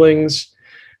liberal rulings,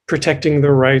 protecting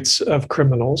the rights of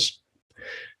criminals,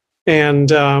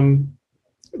 and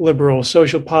liberal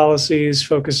social policies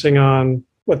focusing on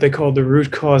what they called the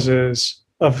root causes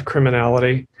of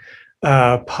criminality,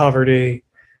 poverty,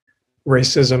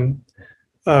 racism,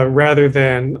 rather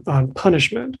than on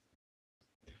punishment.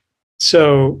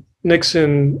 So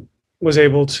Nixon was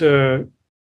able to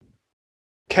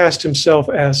cast himself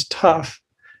as tough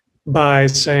by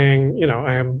saying, you know,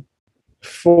 I am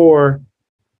for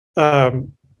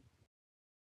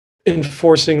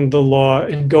enforcing the law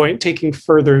and taking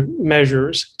further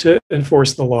measures to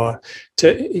enforce the law,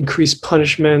 to increase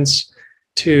punishments,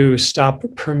 to stop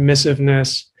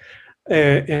permissiveness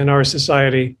in our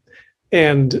society.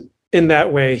 And in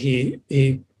that way, he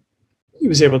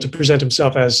was able to present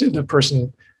himself as the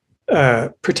person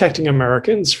protecting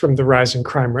Americans from the rising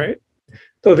crime rate,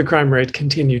 though the crime rate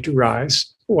continued to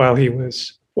rise while he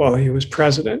was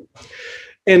president.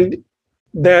 And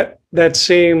that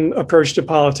same approach to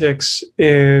politics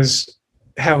is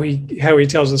how he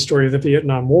tells the story of the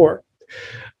Vietnam War.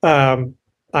 I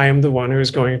am the one who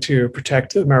is going to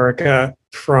protect America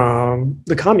from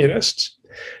the communists.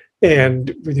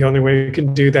 And the only way we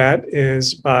can do that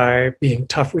is by being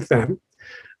tough with them.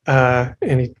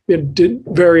 And he did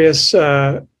various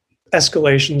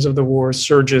escalations of the war,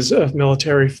 surges of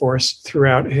military force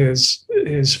throughout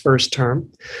his first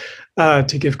term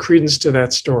to give credence to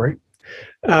that story.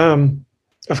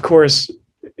 Of course,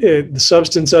 the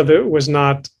substance of it was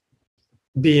not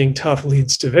being tough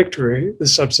leads to victory. The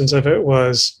substance of it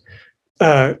was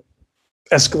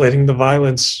escalating the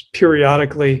violence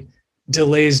periodically,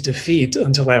 delays defeat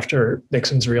until after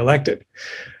Nixon's reelected.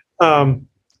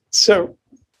 So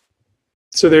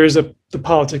there is the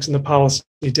politics and the policy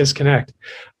disconnect.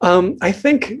 I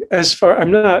think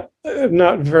I'm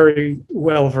not very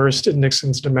well versed in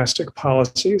Nixon's domestic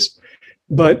policies,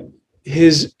 but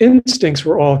his instincts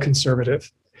were all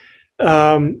conservative,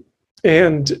 and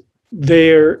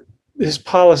his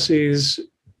policies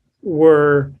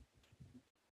were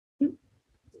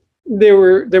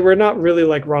not really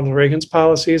like Ronald Reagan's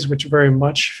policies, which very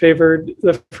much favored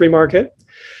the free market,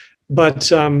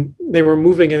 but they were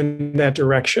moving in that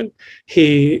direction.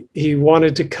 He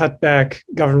wanted to cut back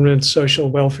government social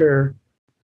welfare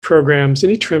programs,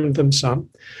 and he trimmed them some,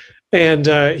 and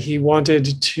he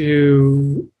wanted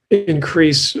to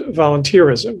increase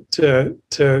volunteerism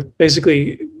to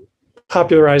basically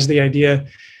popularize the idea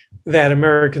that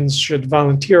Americans should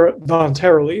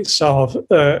voluntarily solve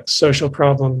social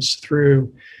problems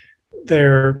through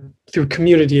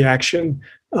community action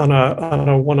on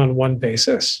a one-on-one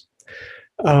basis.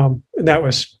 And that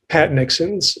was Pat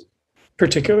Nixon's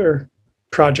particular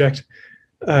project,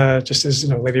 just as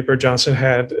Lady Bird Johnson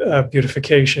had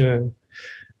beautification,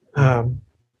 and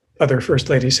other first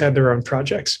ladies had their own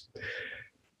projects.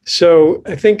 So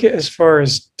I think as far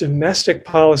as domestic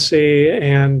policy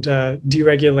and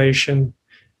deregulation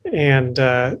and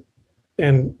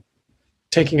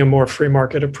taking a more free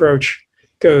market approach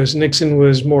goes, Nixon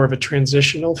was more of a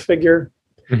transitional figure.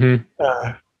 Mm-hmm.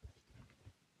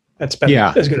 That's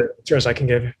as good an answer as I can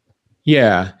give you.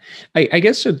 Yeah. I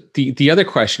guess the other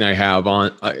question I have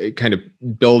on kind of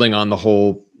building on the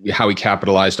whole how he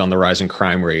capitalized on the rising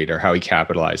crime rate or how he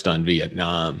capitalized on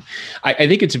Vietnam. I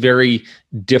think it's very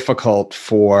difficult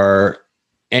for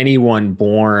anyone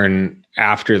born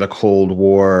after the Cold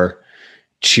War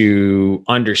to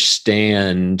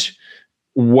understand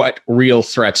what real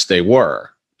threats they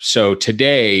were. So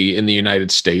today in the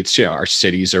United States, our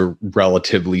cities are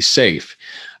relatively safe.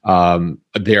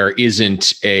 There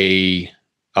isn't a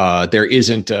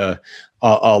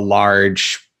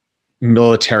large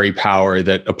military power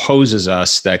that opposes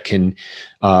us that can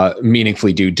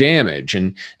meaningfully do damage,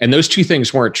 and those two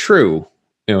things weren't true,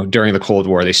 during the Cold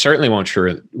War. They certainly weren't true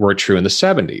in the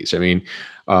 70s. I mean,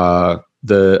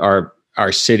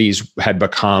 our cities had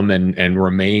become and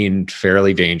remained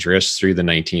fairly dangerous through the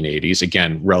 1980s,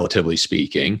 again, relatively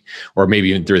speaking, or maybe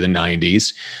even through the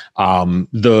 90s.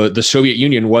 The Soviet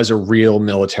Union was a real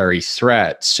military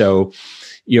threat. So,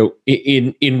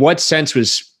 in what sense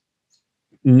was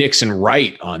Nixon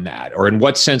right on that? Or in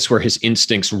what sense were his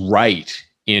instincts right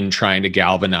in trying to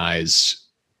galvanize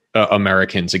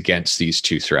Americans against these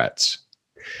two threats?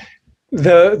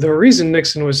 The reason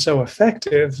Nixon was so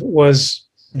effective was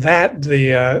that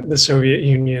the Soviet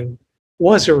Union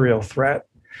was a real threat.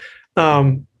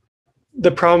 The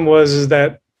problem was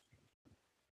that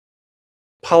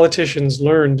politicians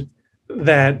learned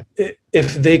that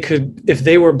if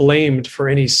they were blamed for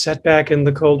any setback in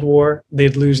the Cold War,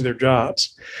 they'd lose their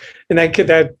jobs. And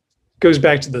that goes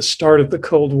back to the start of the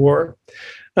Cold War.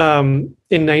 In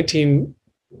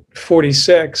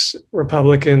 1946,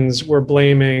 Republicans were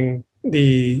blaming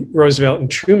the Roosevelt and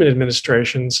Truman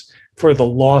administrations for the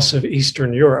loss of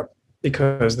Eastern Europe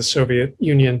because the Soviet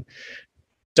Union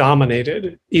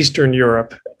dominated Eastern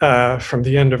Europe from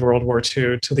the end of World War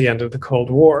II to the end of the Cold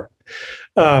War.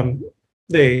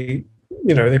 They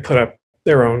put up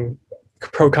their own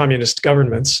pro-communist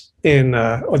governments in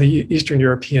the Eastern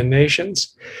European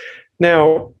nations.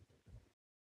 Now,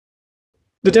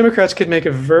 the Democrats could make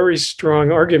a very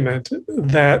strong argument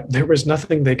that there was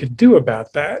nothing they could do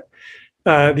about that.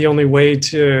 The only way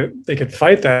they could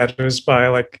fight that was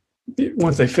by,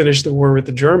 once they finished the war with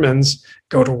the Germans,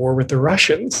 go to war with the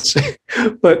Russians.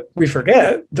 But we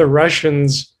forget the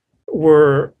Russians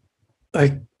were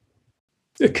a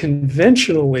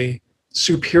conventionally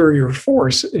superior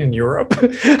force in Europe.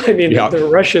 I mean, The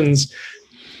Russians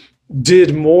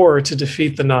did more to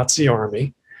defeat the Nazi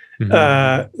army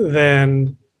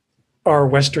than our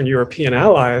Western European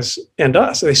allies and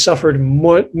us. They suffered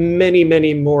many,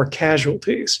 many more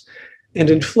casualties and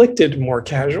inflicted more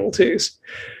casualties.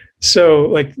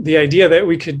 So, the idea that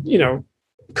we could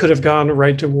have gone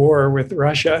right to war with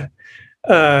Russia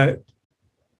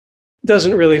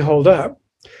doesn't really hold up.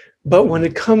 But when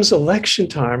it comes election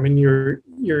time and you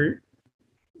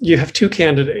have two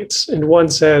candidates and one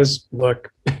says,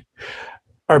 look,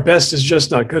 our best is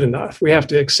just not good enough. We have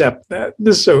to accept that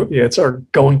the Soviets are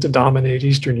going to dominate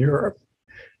Eastern Europe.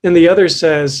 And the other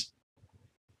says,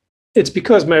 it's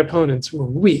because my opponents were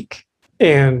weak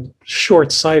and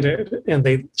short-sighted, and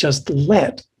they just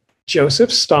let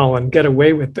Joseph Stalin get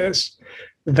away with this,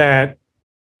 that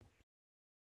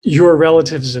your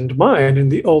relatives and mine in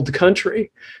the old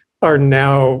country are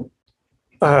now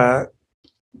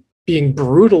being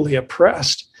brutally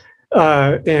oppressed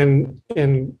in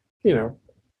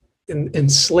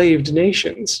enslaved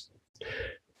nations.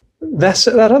 That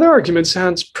other argument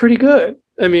sounds pretty good.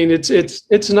 I mean,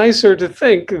 it's nicer to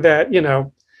think that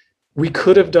we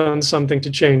could have done something to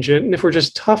change it, and if we're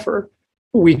just tougher,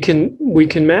 we can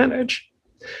manage.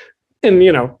 And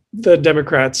the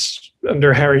Democrats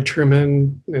under Harry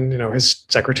Truman, and his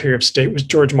Secretary of State was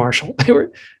George Marshall.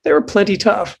 They were plenty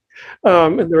tough,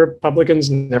 and the Republicans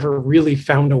never really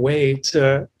found a way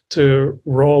to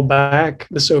roll back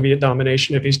the Soviet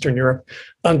domination of Eastern Europe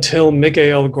until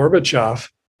Mikhail Gorbachev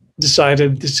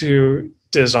decided to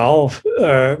dissolve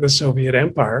the Soviet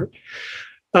Empire.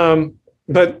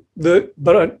 But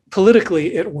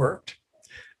politically, it worked.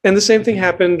 And the same thing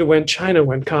happened when China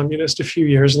went communist a few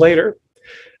years later.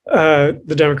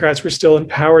 The Democrats were still in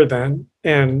power then,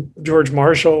 and George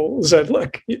Marshall said,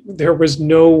 look, there was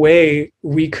no way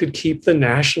we could keep the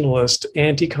nationalist,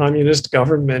 anti-communist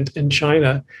government in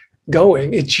China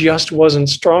going. It just wasn't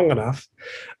strong enough.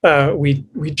 We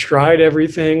tried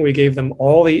everything. We gave them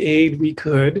all the aid we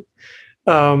could.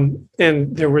 And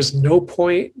there was no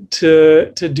point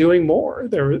to doing more.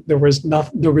 There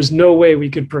was no way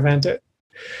we could prevent it.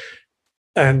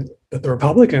 And the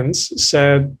Republicans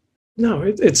said, no,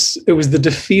 it was the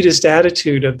defeatist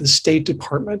attitude of the State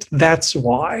Department. That's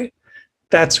why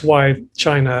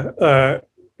China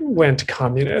went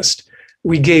communist.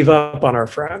 We gave up on our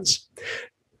friends.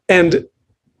 And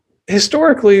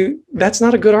historically, that's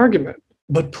not a good argument,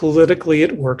 but politically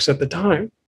it works at the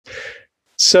time.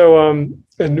 So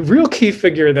a real key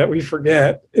figure that we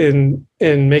forget in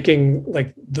making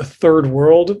the third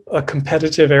world a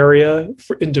competitive area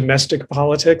in domestic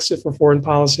politics for foreign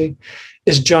policy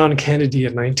is John Kennedy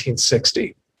in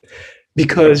 1960,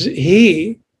 because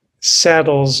he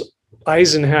saddles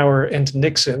Eisenhower and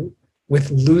Nixon with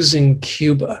losing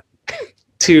Cuba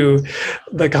to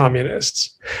the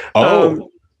communists.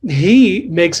 He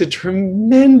makes a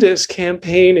tremendous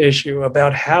campaign issue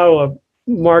about how a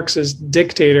Marxist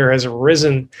dictator has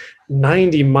risen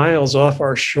 90 miles off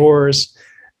our shores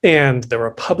and the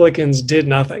Republicans did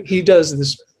nothing. He does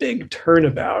this big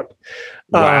turnabout.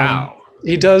 Wow.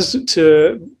 He does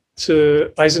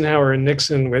to Eisenhower and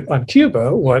Nixon on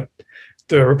Cuba what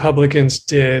the Republicans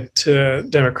did to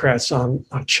Democrats on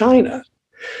China.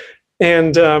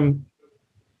 And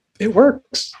it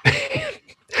works.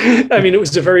 I mean, it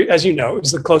was as you know, it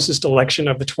was the closest election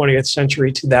of the 20th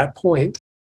century to that point.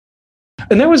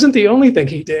 And that wasn't the only thing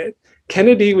he did.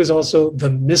 Kennedy was also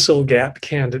the missile gap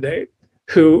candidate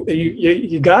who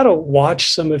you got to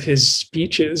watch some of his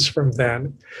speeches from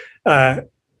then,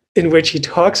 in which he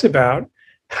talks about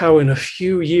how in a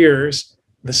few years,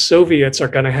 the Soviets are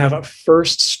going to have a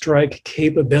first strike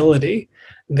capability.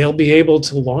 They'll be able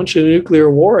to launch a nuclear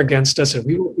war against us, and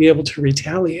we won't be able to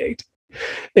retaliate.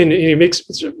 And he makes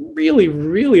really,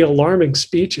 really alarming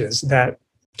speeches that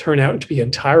turn out to be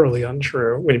entirely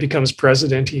untrue. When he becomes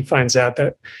president, he finds out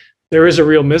that there is a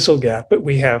real missile gap, but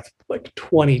we have like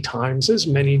 20 times as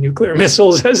many nuclear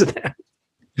missiles as that.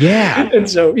 Yeah. And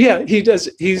so, yeah,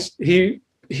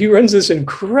 he runs this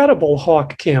incredible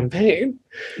hawk campaign.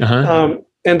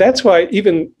 And that's why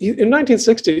even in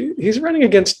 1960, he's running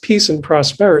against peace and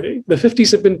prosperity. The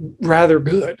 50s have been rather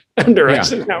good under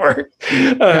Eisenhower.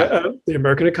 The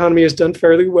American economy has done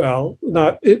fairly well.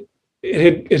 It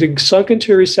had sunk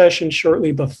into recession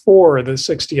shortly before the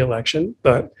 60 election,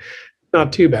 but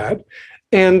not too bad.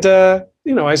 And,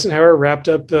 Eisenhower wrapped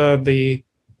up the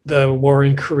war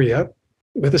in Korea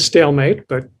with a stalemate,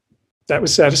 but that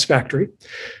was satisfactory,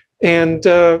 and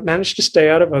managed to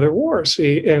stay out of other wars.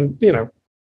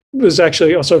 Was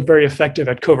actually also very effective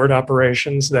at covert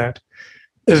operations that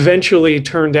eventually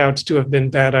turned out to have been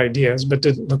bad ideas, but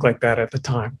didn't look like that at the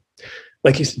time.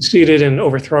 Like he succeeded in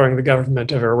overthrowing the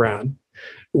government of Iran,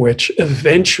 which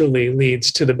eventually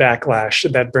leads to the backlash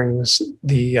that brings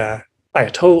the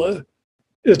Ayatollah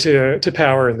to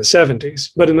power in the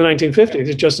 70s. But in the 1950s,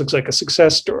 it just looks like a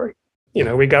success story.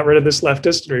 We got rid of this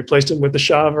leftist and replaced him with the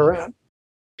Shah of Iran.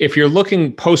 If you're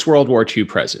looking post-World War II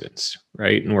presidents,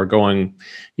 right, and we're going,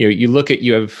 you look at,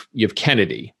 you have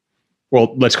Kennedy,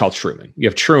 well, let's call Truman. You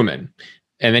have Truman,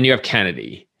 and then you have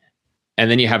Kennedy,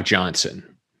 and then you have Johnson.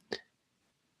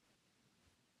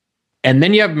 And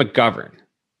then you have McGovern.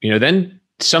 Then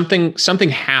something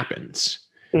happens.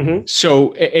 Mm-hmm.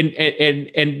 So,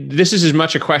 and this is as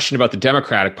much a question about the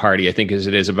Democratic Party, I think, as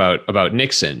it is about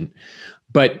Nixon.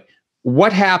 But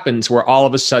what happens where all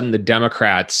of a sudden the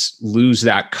Democrats lose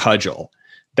that cudgel,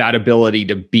 that ability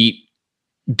to beat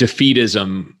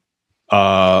defeatism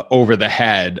over the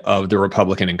head of the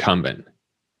Republican incumbent?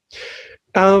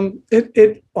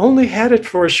 It only had it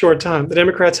for a short time. The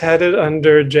Democrats had it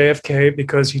under JFK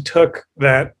because he took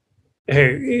that.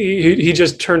 He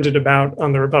just turned it about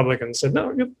on the Republicans. Said,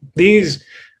 no,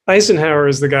 Eisenhower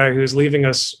is the guy who's leaving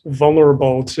us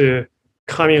vulnerable to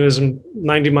communism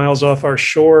 90 miles off our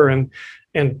shore and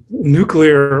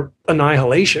nuclear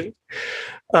annihilation.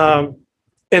 And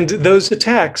those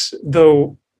attacks,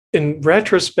 though, in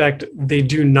retrospect, they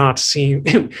do not seem,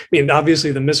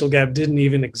 obviously the missile gap didn't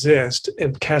even exist,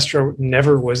 and Castro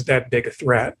never was that big a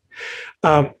threat.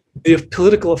 The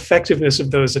political effectiveness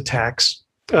of those attacks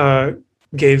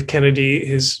gave Kennedy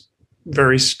his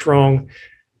very strong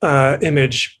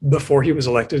image before he was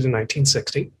elected in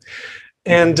 1960.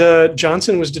 And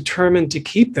Johnson was determined to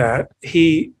keep that.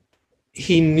 He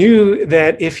knew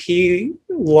that if he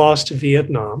lost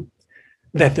Vietnam,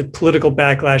 that the political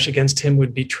backlash against him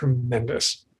would be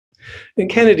tremendous. And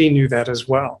Kennedy knew that as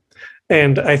well.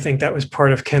 And I think that was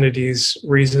part of Kennedy's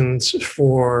reasons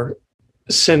for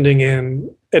sending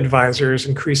in advisors,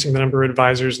 increasing the number of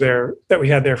advisors there that we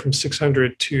had there from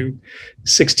 600 to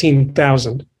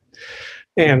 16,000,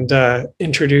 and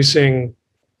introducing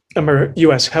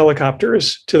U.S.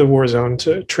 helicopters to the war zone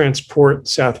to transport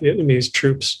South Vietnamese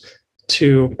troops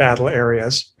to battle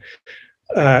areas,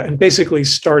 and basically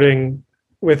starting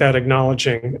without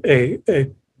acknowledging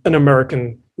an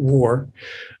American war,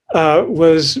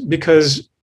 was because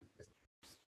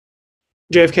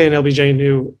JFK and LBJ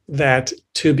knew that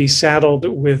to be saddled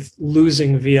with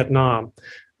losing Vietnam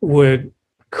would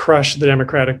crush the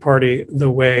Democratic Party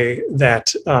the way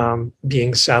that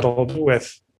being saddled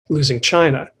with losing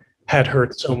China had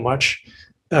hurt so much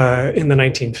in the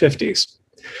 1950s.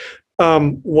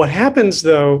 What happens,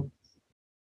 though,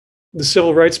 the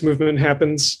civil rights movement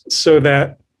happens so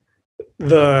that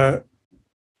the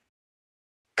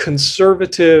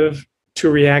conservative to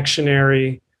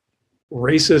reactionary,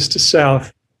 racist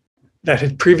South that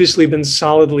had previously been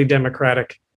solidly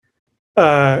Democratic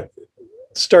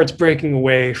starts breaking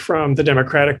away from the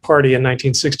Democratic Party in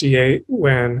 1968,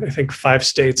 when I think 5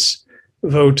 states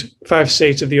of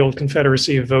the old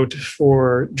Confederacy vote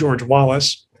for George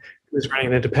Wallace, who was running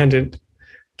an independent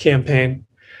campaign.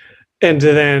 And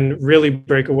then really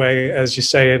break away, as you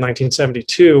say, in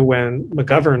 1972, when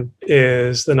McGovern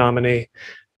is the nominee,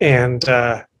 and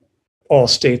all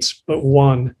states but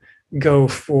one go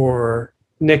for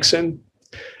Nixon,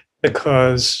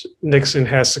 because Nixon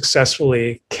has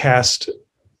successfully cast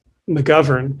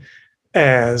McGovern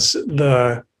as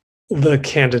the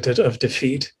candidate of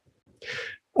defeat.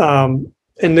 And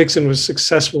Nixon was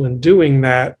successful in doing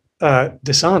that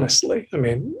dishonestly.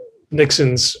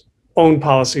 Nixon's own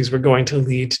policies were going to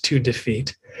lead to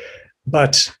defeat,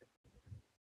 but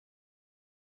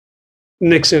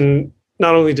Nixon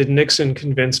not only did Nixon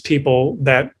convince people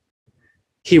that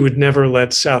he would never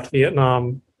let South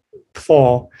Vietnam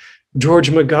fall, George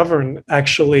McGovern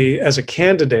actually, as a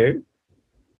candidate,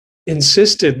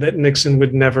 insisted that Nixon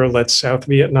would never let South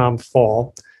Vietnam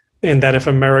fall, and that if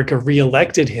America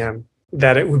reelected him,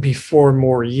 that it would be 4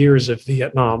 more years of the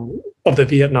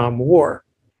Vietnam War.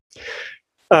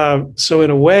 So in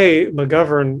a way,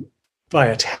 McGovern, by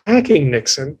attacking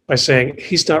Nixon, by saying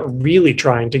he's not really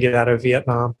trying to get out of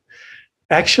Vietnam,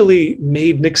 actually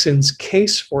made Nixon's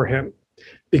case for him,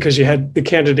 because you had the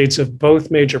candidates of both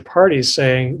major parties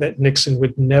saying that Nixon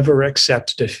would never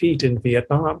accept defeat in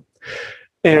Vietnam.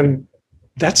 And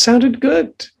that sounded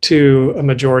good to a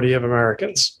majority of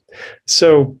Americans.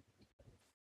 So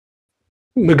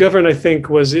McGovern, I think,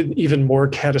 was an even more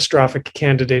catastrophic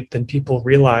candidate than people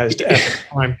realized at the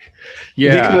time.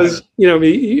 Yeah. Because,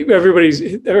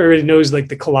 everybody knows like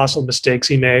the colossal mistakes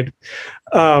he made.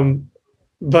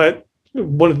 But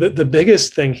one of the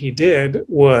biggest thing he did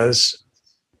was,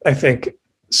 I think,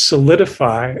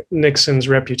 solidify Nixon's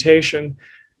reputation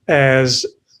as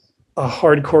a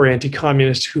hardcore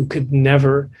anti-communist who could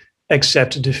never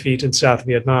accept defeat in South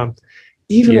Vietnam.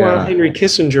 Even while Henry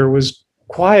Kissinger was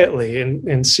quietly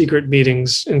in secret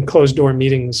meetings, in closed-door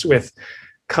meetings with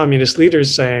communist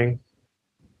leaders saying,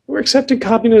 we're accepting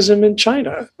communism in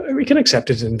China. We can accept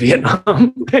it in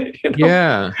Vietnam.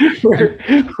 Yeah.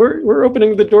 We're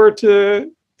opening the door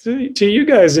to you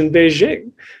guys in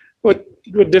Beijing.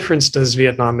 What difference does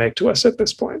Vietnam make to us at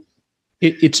this point?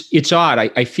 It's odd.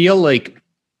 I feel like,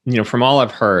 from all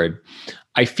I've heard,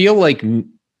 I feel like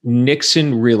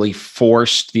Nixon really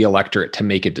forced the electorate to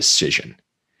make a decision.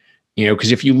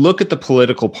 Because if you look at the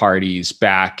political parties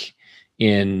back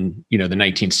in the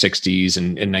 1960s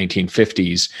and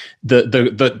 1950s,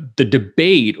 the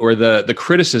debate or the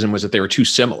criticism was that they were too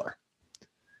similar.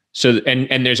 So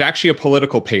and there's actually a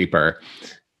political paper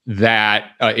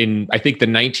that in I think the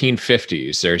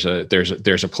 1950s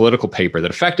there's a political paper that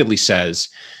effectively says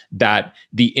that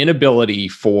the inability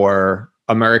for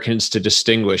Americans to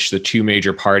distinguish the two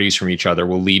major parties from each other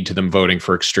will lead to them voting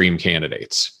for extreme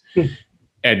candidates.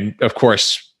 And of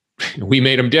course, we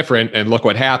made them different, and look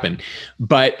what happened.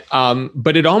 But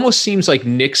it almost seems like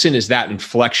Nixon is that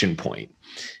inflection point,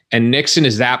 and Nixon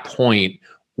is that point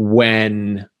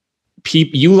when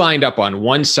you lined up on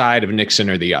one side of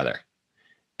Nixon or the other,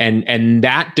 and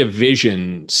that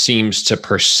division seems to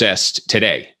persist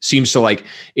today. Seems to like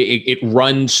it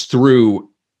runs through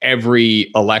every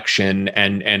election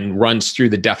and runs through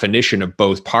the definition of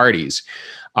both parties.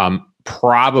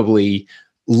 Probably.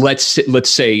 Let's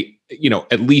say,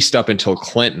 at least up until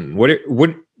Clinton. What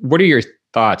are your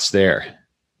thoughts there?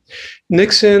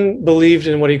 Nixon believed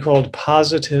in what he called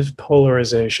positive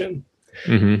polarization.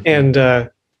 Mm-hmm. And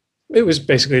it was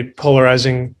basically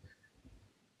polarizing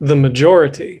the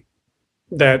majority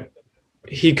that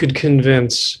he could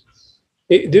convince,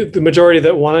 the majority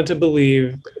that wanted to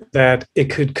believe that it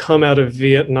could come out of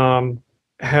Vietnam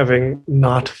having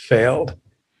not failed,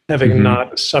 having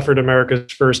not suffered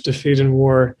America's first defeat in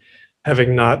war,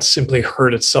 having not simply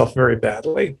hurt itself very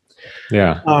badly.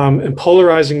 Yeah. And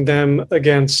polarizing them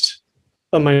against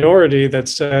a minority that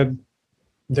said,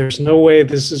 there's no way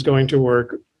this is going to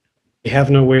work. We have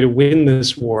no way to win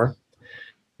this war.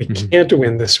 We can't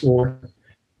win this war.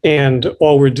 And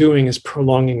all we're doing is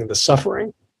prolonging the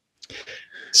suffering.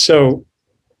 So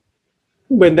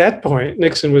when that point,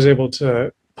 Nixon was able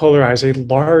to polarize a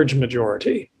large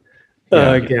majority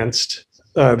against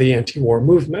the anti-war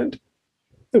movement,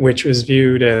 which was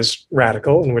viewed as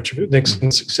radical and which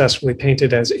Nixon successfully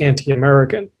painted as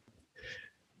anti-American,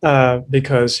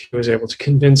 because he was able to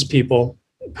convince people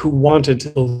who wanted to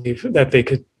believe that they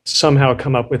could somehow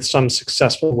come up with some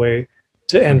successful way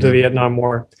to end the Vietnam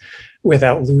War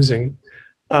without losing,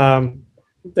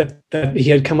 that he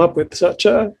had come up with such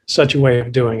a way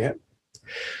of doing it.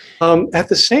 At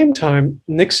the same time,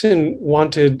 Nixon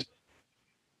wanted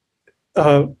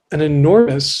an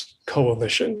enormous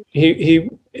coalition. He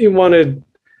wanted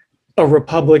a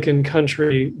Republican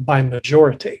country by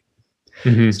majority.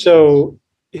 So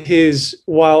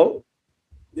while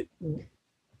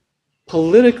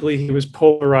politically he was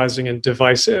polarizing and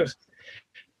divisive,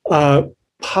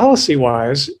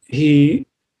 policy-wise he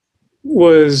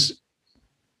was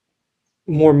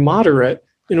more moderate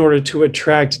in order to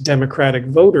attract Democratic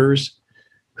voters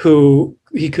who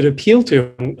he could appeal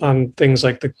to on things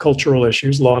like the cultural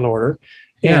issues, law and order,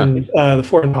 and the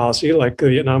foreign policy, like the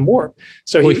Vietnam War.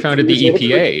 So he founded the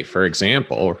EPA, for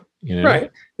example.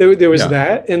 Right. There was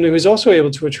that, and he was also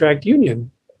able to attract union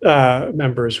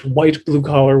members, white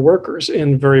blue-collar workers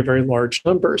in very, very large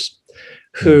numbers,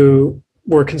 who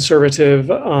were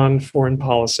conservative on foreign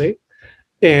policy,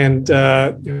 and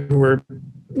who were,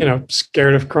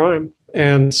 scared of crime,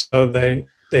 and so they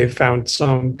found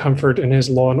some comfort in his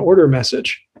law and order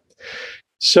message.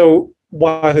 So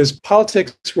while his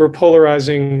politics were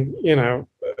polarizing,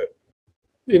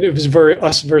 it was very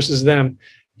us versus them.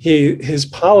 His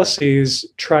policies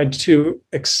tried to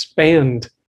expand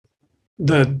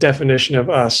the definition of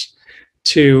us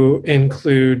to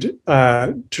include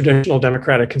traditional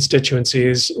Democratic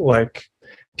constituencies like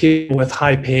people with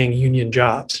high-paying union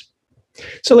jobs.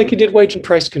 So, like, he did wage and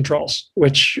price controls,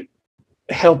 which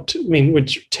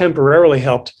temporarily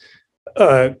helped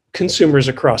consumers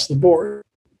across the board,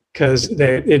 because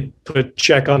it put a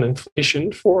check on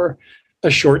inflation for a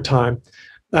short time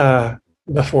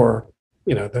before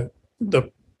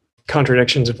the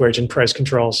contradictions of wage and price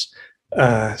controls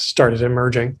started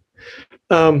emerging.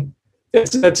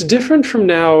 That's different from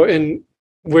now, in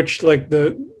which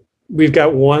we've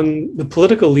got the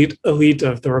political elite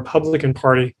of the Republican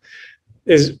Party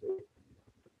is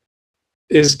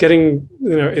getting,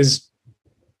 is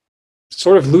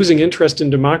sort of losing interest in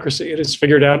democracy. It has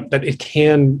figured out that it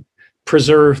can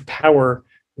preserve power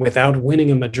without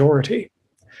winning a majority.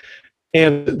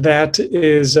 And that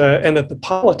is, and that the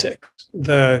politics,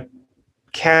 the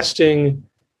casting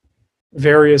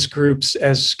various groups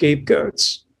as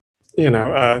scapegoats,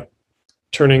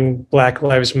 turning Black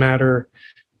Lives Matter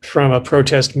from a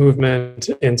protest movement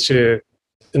into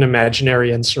an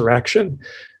imaginary insurrection,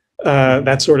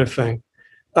 that sort of thing.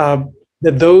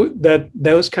 That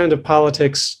those kind of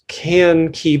politics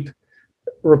can keep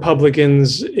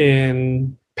Republicans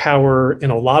in power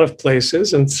in a lot of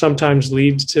places, and sometimes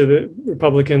leads to the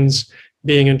Republicans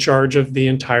being in charge of the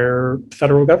entire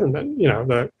federal government,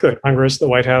 the Congress, the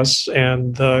White House,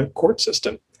 and the court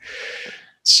system.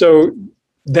 So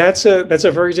that's a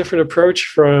very different approach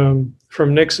from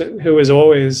Nixon, who was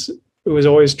always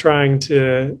trying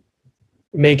to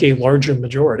make a larger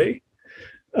majority,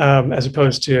 as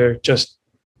opposed to just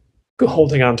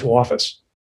holding on to office.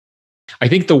 I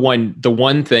think the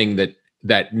one thing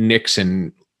that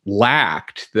Nixon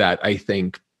lacked, that I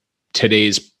think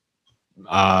today's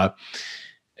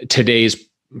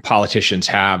politicians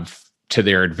have to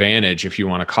their advantage, if you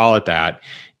want to call it that,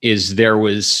 is there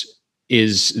was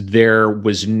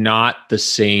not the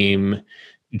same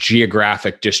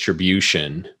geographic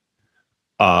distribution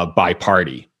by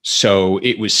party. So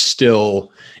it was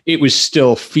still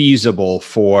feasible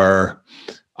for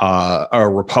a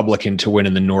Republican to win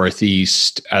in the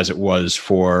Northeast as it was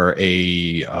for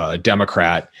a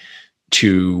Democrat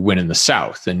to win in the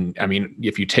South. And I mean,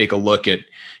 if you take a look at,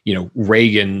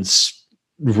 Reagan's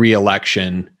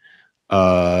reelection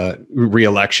in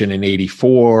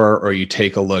 84, or you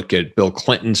take a look at Bill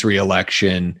Clinton's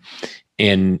reelection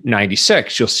in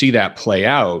 96, you'll see that play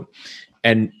out.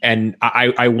 And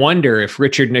I wonder if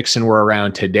Richard Nixon were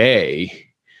around today,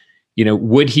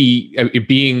 would he,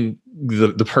 being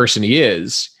the person he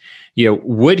is,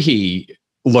 would he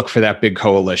look for that big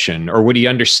coalition, or would he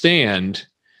understand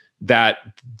that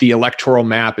the electoral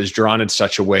map is drawn in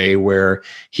such a way where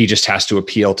he just has to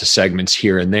appeal to segments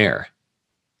here and there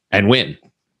and win?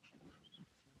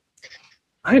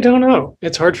 I don't know.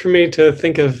 It's hard for me to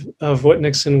think of what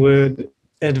Nixon would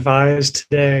advise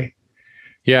today.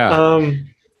 Yeah.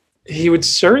 He would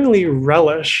certainly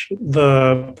relish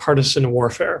the partisan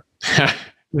warfare,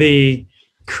 the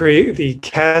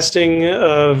casting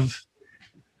of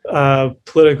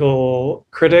political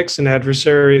critics and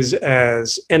adversaries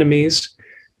as enemies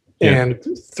and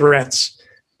threats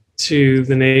to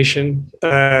the nation.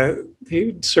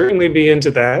 He'd certainly be into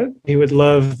that. He would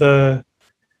love the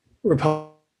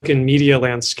Republican media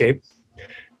landscape.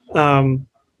 I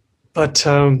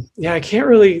can't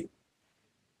really.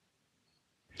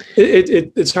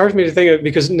 It's hard for me to think of,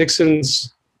 because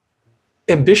Nixon's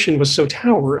ambition was so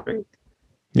towering.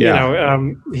 Yeah.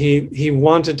 He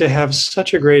wanted to have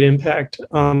such a great impact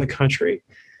on the country,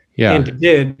 and he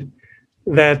did.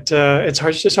 That it's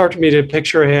just hard for me to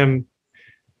picture him,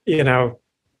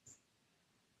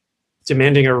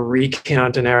 demanding a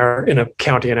recount in a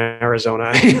county in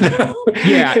Arizona.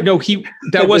 Yeah, no,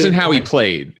 that wasn't how he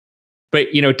played. But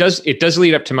it does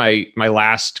lead up to my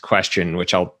last question,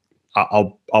 which I'll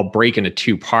break into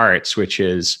two parts, which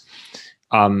is,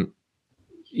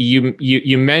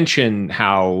 you mentioned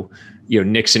how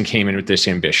Nixon came in with this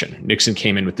ambition. Nixon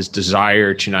came in with this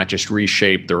desire to not just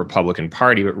reshape the Republican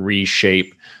Party, but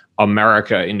reshape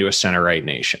America into a center-right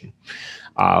nation.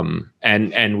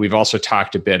 And we've also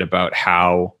talked a bit about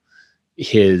how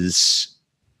his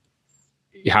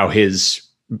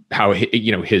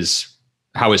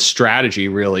strategy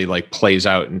really plays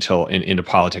out into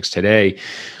politics today.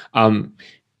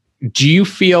 Do you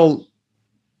feel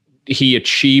he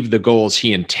achieved the goals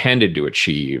he intended to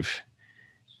achieve?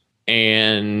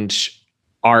 And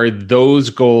are those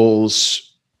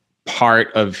goals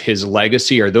part of his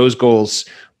legacy? Are those goals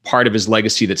part of his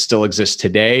legacy that still exists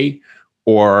today?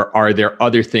 Or are there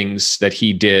other things that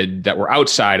he did that were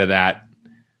outside of that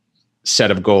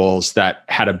set of goals that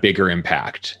had a bigger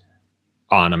impact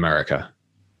on America?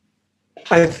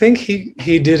 I think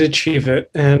he did achieve it,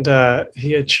 and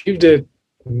he achieved it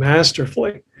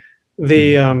masterfully.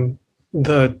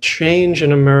 The change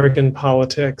in American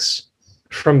politics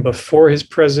from before his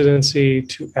presidency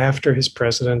to after his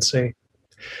presidency.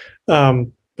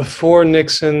 Before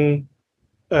Nixon,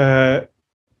 there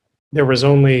was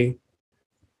only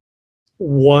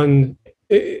one.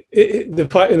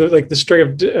 The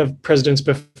string of presidents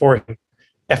before him,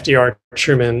 FDR,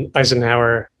 Truman,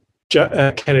 Eisenhower,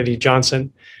 Kennedy,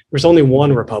 Johnson, there was only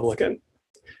one Republican.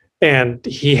 And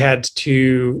he had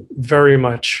to very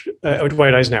much,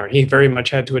 Dwight Eisenhower, he very much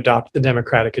had to adopt the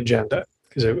Democratic agenda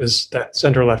because it was that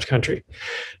center-left country.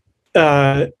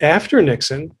 After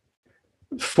Nixon,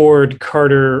 Ford,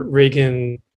 Carter,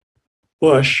 Reagan,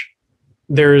 Bush,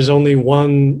 there is only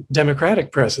one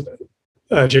Democratic president,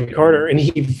 Jimmy Carter, and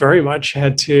he very much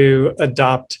had to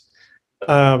adopt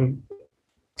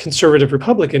conservative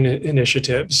Republican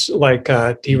initiatives like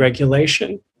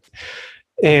deregulation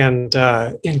and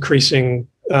increasing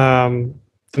the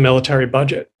military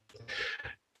budget.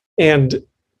 And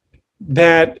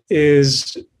that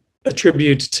is a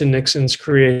tribute to Nixon's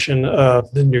creation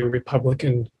of the new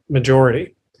Republican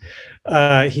majority.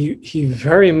 He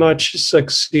very much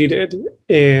succeeded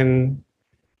in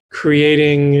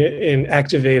creating and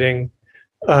activating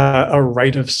a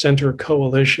right of center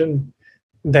coalition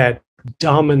that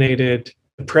dominated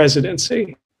the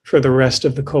presidency for the rest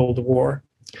of the Cold War.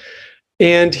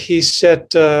 And he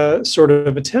set sort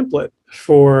of a template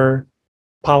for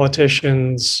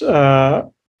politicians,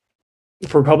 for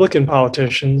Republican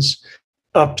politicians,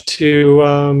 up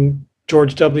to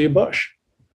George W. Bush.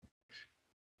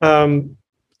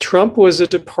 Trump was a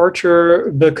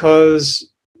departure because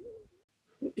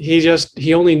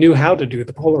he only knew how to do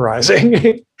the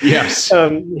polarizing. Yes. I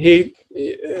don't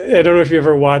know if you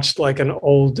ever watched like an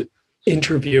old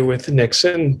interview with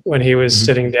Nixon when he was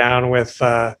sitting down with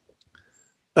American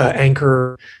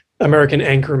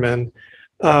anchorman,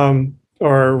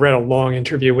 or read a long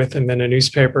interview with him in a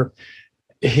newspaper.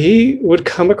 He would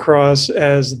come across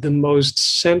as the most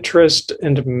centrist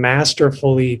and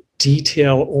masterfully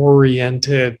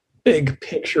detail-oriented, big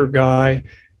picture guy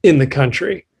in the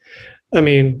country. I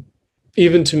mean,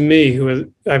 even to me,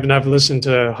 I've listened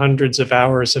to hundreds of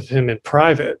hours of him in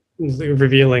private,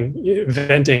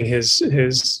 venting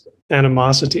his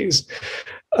animosities.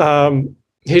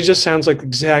 He just sounds like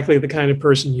exactly the kind of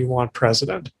person you want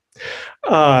president.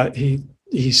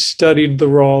 He studied the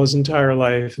role his entire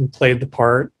life and played the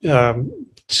part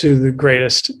to the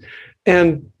greatest,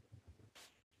 and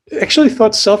actually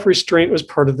thought self-restraint was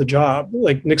part of the job.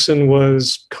 Like Nixon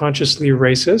was consciously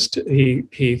racist.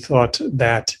 He thought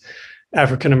that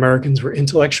African Americans were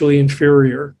intellectually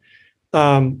inferior,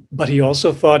 but he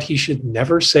also thought he should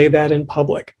never say that in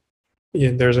public. He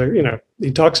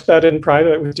talks about it in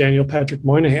private with Daniel Patrick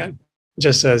Moynihan.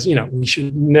 Just says, we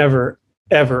should never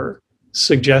ever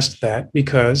suggest that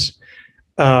because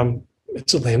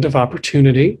it's a land of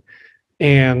opportunity,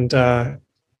 and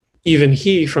even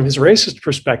he, from his racist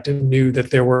perspective, knew that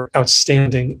there were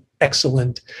outstanding,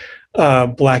 excellent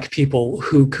Black people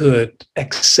who could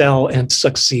excel and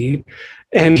succeed.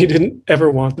 And he didn't ever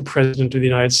want the president of the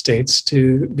United States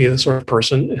to be the sort of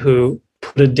person who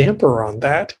put a damper on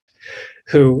that,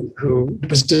 who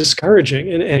was discouraging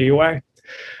in any way.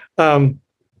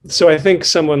 So I think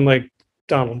someone like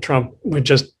Donald Trump would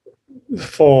just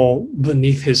fall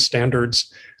beneath his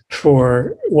standards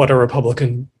for what a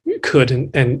Republican could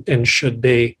and should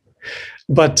be.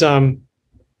 But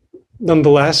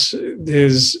nonetheless,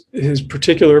 his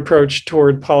particular approach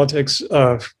toward politics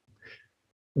of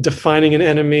defining an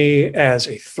enemy as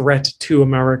a threat to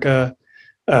America,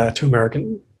 to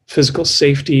American physical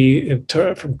safety,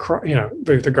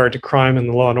 with regard to crime and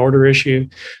the law and order issue,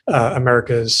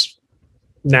 America's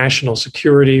national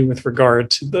security with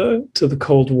regard to the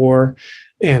Cold War,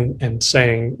 and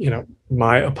saying,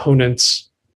 my opponents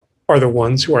are the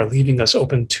ones who are leaving us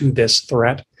open to this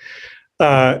threat.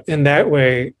 In that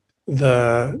way,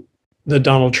 the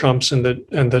Donald Trumps and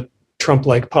the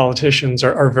Trump-like politicians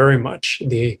are very much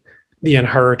the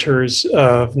inheritors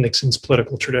of Nixon's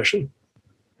political tradition.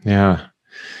 Yeah.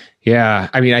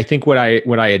 I mean, I think what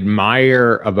I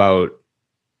admire about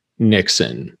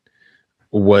Nixon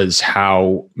was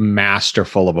how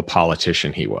masterful of a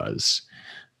politician he was.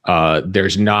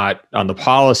 There's not, on the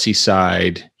policy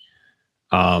side,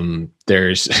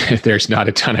 there's not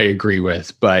a ton I agree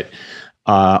with, but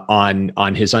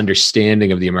on his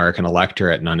understanding of the American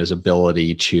electorate and on his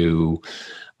ability to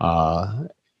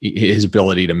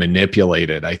manipulate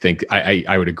it, I think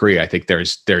I would agree. I think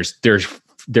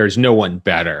there's no one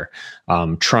better.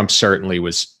 Trump certainly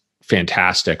was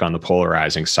fantastic on the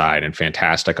polarizing side and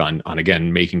fantastic on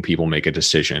again making people make a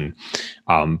decision,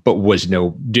 but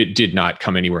did not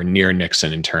come anywhere near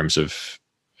Nixon in terms of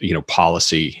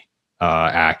policy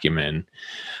acumen.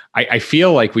 I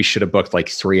feel like we should have booked like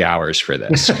 3 hours for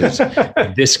this, because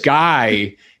this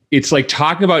guy, it's like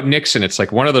talking about Nixon. It's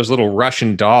like one of those little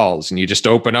Russian dolls, and you just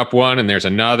open up one and there's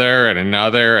another and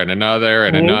another and another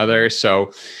and another.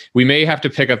 So we may have to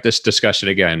pick up this discussion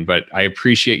again, but I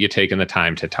appreciate you taking the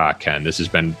time to talk, Ken. This has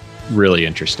been really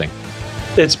interesting.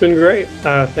 It's been great.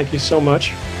 Thank you so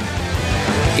much.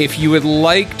 If you would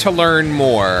like to learn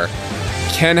more,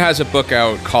 Ken has a book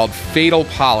out called Fatal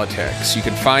Politics. You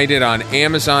can find it on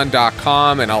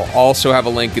Amazon.com, and I'll also have a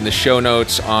link in the show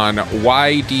notes on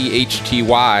ydhty.com.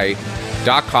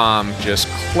 Just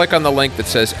click on the link that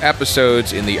says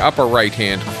episodes in the upper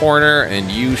right-hand corner, and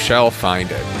you shall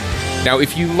find it. Now,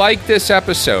 if you like this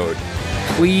episode,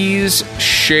 please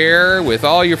share with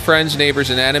all your friends, neighbors,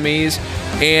 and enemies.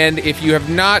 And if you have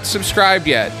not subscribed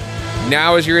yet,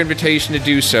 now is your invitation to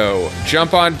do so.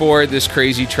 Jump on board this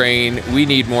crazy train. We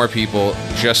need more people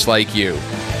just like you.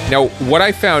 Now, what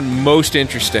I found most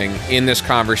interesting in this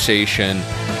conversation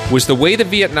was the way the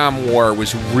Vietnam War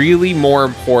was really more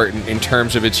important in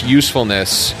terms of its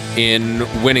usefulness in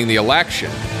winning the election,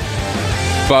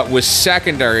 but was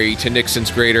secondary to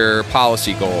Nixon's greater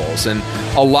policy goals. And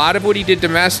a lot of what he did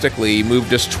domestically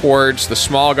moved us towards the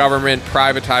small government,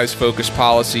 privatized focused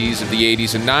policies of the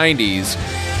 80s and 90s.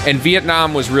 And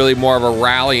Vietnam was really more of a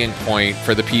rallying point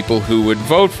for the people who would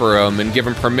vote for him and give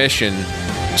him permission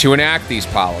to enact these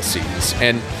policies.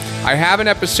 And I have an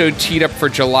episode teed up for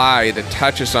July that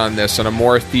touches on this on a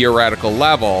more theoretical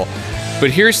level. But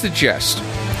here's the gist.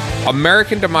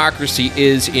 American democracy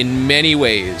is in many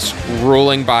ways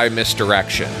ruling by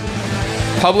misdirection.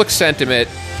 Public sentiment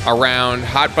around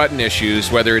hot-button issues,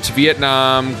 whether it's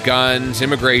Vietnam, guns,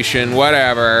 immigration,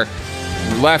 whatever,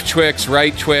 left Twix,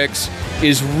 right Twix,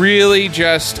 is really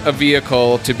just a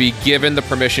vehicle to be given the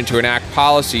permission to enact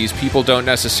policies people don't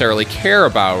necessarily care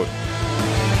about,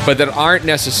 but that aren't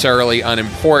necessarily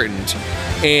unimportant.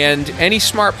 And any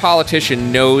smart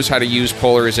politician knows how to use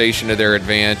polarization to their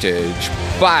advantage.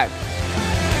 But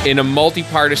in a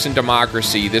multi-partisan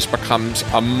democracy, this becomes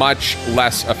a much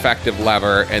less effective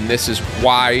lever, and this is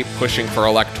why pushing for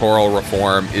electoral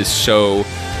reform is so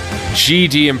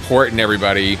GD important,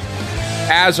 everybody.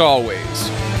 As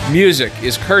always, music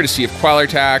is courtesy of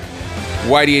Quellertac.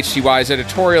 YDHTY's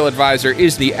editorial advisor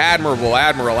is the Admirable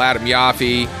Admiral Adam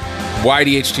Yaffe.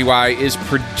 YDHTY is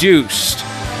produced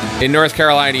in North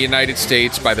Carolina, United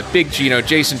States by the Big Gino,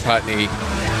 Jason Putney.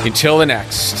 Until the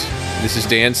next, this is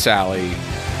Dan Sally.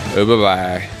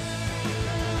 Bye-bye.